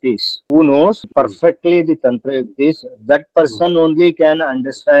Tantra Yuktis, who knows perfectly the Tantra Yuktis, that person only can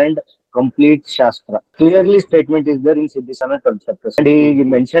understand complete Shastra. Clearly statement is there in Siddhisana 12 chapters. And he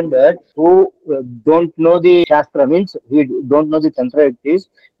mentioned that who don't know the Shastra means he don't know the Tantra Yuktis.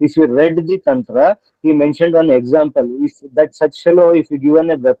 If you read the Tantra, he mentioned one example. If that such fellow, if you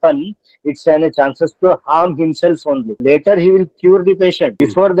given a weapon, it's an chances to harm himself only. Later he will cure the patient.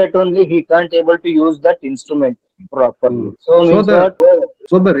 Before that only he can't able to use that instrument properly. So So means the what?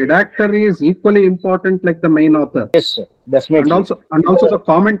 so the redactor is equally important like the main author. Yes, sir, And definitely. also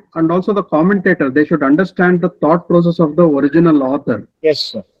the commentator, they should understand the thought process of the original author. Yes,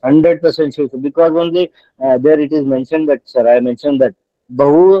 sir, 100% sure. Because only there it is mentioned that, sir, I mentioned that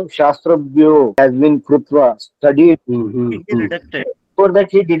Bahu Shastrabhyo has been Krutva studied. He redacted. For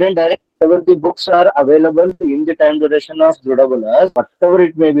that, he didn't direct. Whatever the books are available in the time duration of Drudabalas, whatever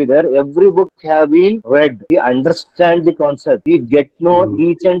it may be there, every book have been read. He understand the concept. He get know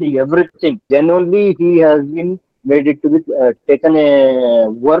each and everything. Then only he has been made it to be taken a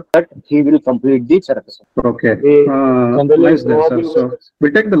work that he will complete the Charakasa. Okay, Generally, nice there, sir. So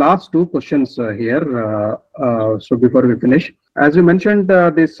we'll take the last two questions here. So before we finish, as you mentioned,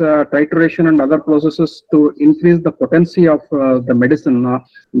 this titration and other processes to increase the potency of the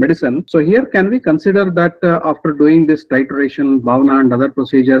medicine. So here, can we consider that after doing this titration, bhavana and other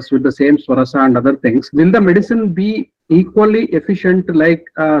procedures with the same swarasa and other things, will the medicine be equally efficient, like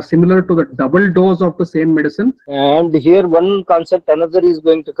similar to the double dose of the same medicine? and here one concept another is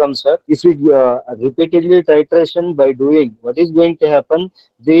going to come, sir. If you repeatedly titration by doing, what is going to happen?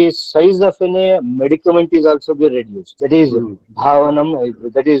 The size of a medicament is also be reduced. That is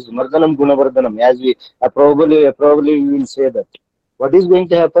bhavanam, that is mardanam gunavardhanam. As we probably we will say that. What is going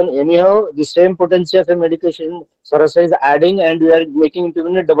to happen? Anyhow, the same potency of a medication, Sarasa is adding, and we are making it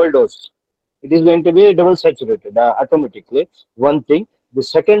even a double dose. It is going to be double saturated automatically. One thing. The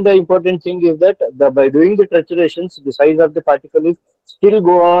second important thing is that by doing the triturations, the size of the particle is still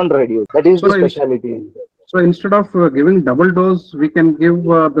go on reduce. That is the So, speciality. so instead of giving double dose, we can give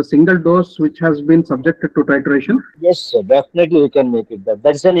the single dose which has been subjected to titration. Yes, sir, definitely we can make it that.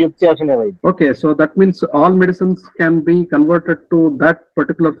 That's an yukti of an avoid. Okay, so that means all medicines can be converted to that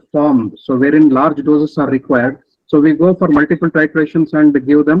particular form. So wherein large doses are required. So we go for multiple titrations and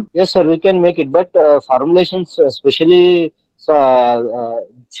give them. Yes, sir, we can make it, but formulations, especially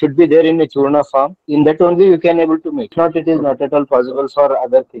should be there in a churna form. In that only you can able to make. If not, it is not at all possible for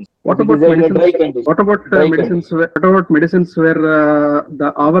other things. What It about is in a medicines? dry condition. What about Dry medicines? What about medicines where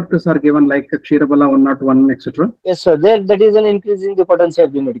the avartas are given, like Kshirabala 101, etc.? Yes, sir. There, that is an increase in the potency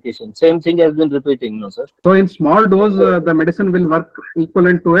of the medication. Same thing has been repeating, no, sir. So in small dose, the medicine will work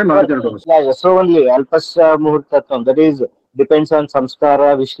equivalent to a larger dose. Yeah. So only alpasya muhurtatvam. That is depends on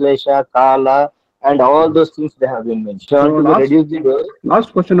samskara, vishlesha, kala, and all those things they have been mentioned. So To reduce the dose.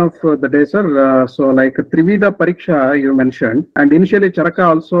 last question of the day, sir. So like Trivida Pariksha you mentioned, and initially Charaka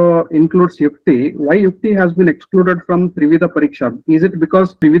also includes Yukti. Why Yukti has been excluded from Trivida Pariksha? Is it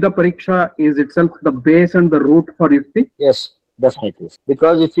because Trivida Pariksha is itself the base and the root for Yukti? Yes, definitely.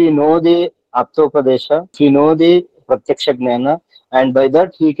 Because if you know the Aptopadesha, if you know the Pratyaksha Jnana, and by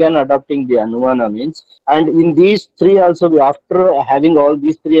that he can adopting the Anumana means. And in these three also, after having all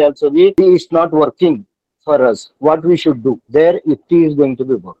these three also, is not working for us. What we should do? There, Yukti is going to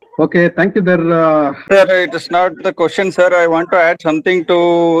be worked. Okay, thank you there. Sir, it is not the question, sir. I want to add something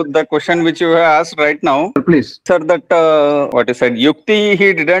to the question which you have asked right now. Please. Sir, that what you said, Yukti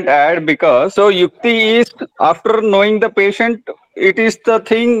he didn't add because so Yukti is after knowing the patient, it is the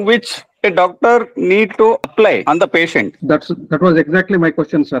thing which a doctor need to apply on the patient. That was exactly my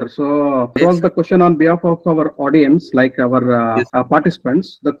question, sir. So that Yes. was the question on behalf of our audience, like our Yes.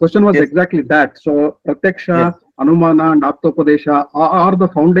 Participants. The question was Yes. exactly that. So Pratyaksha, Yes. Anumana, and Aptopadesha are the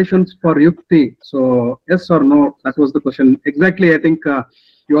foundations for Yukti. So yes or no? That was the question. Exactly. I think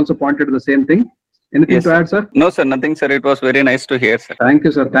you also pointed to the same thing. Anything Yes, to add, sir? No, sir, nothing, sir. It was very nice to hear, sir. Thank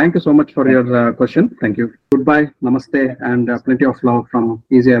you, sir. Thank you so much for your question. Thank you. Goodbye, namaste, and plenty of love from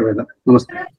Easy Ayurveda. Namaste.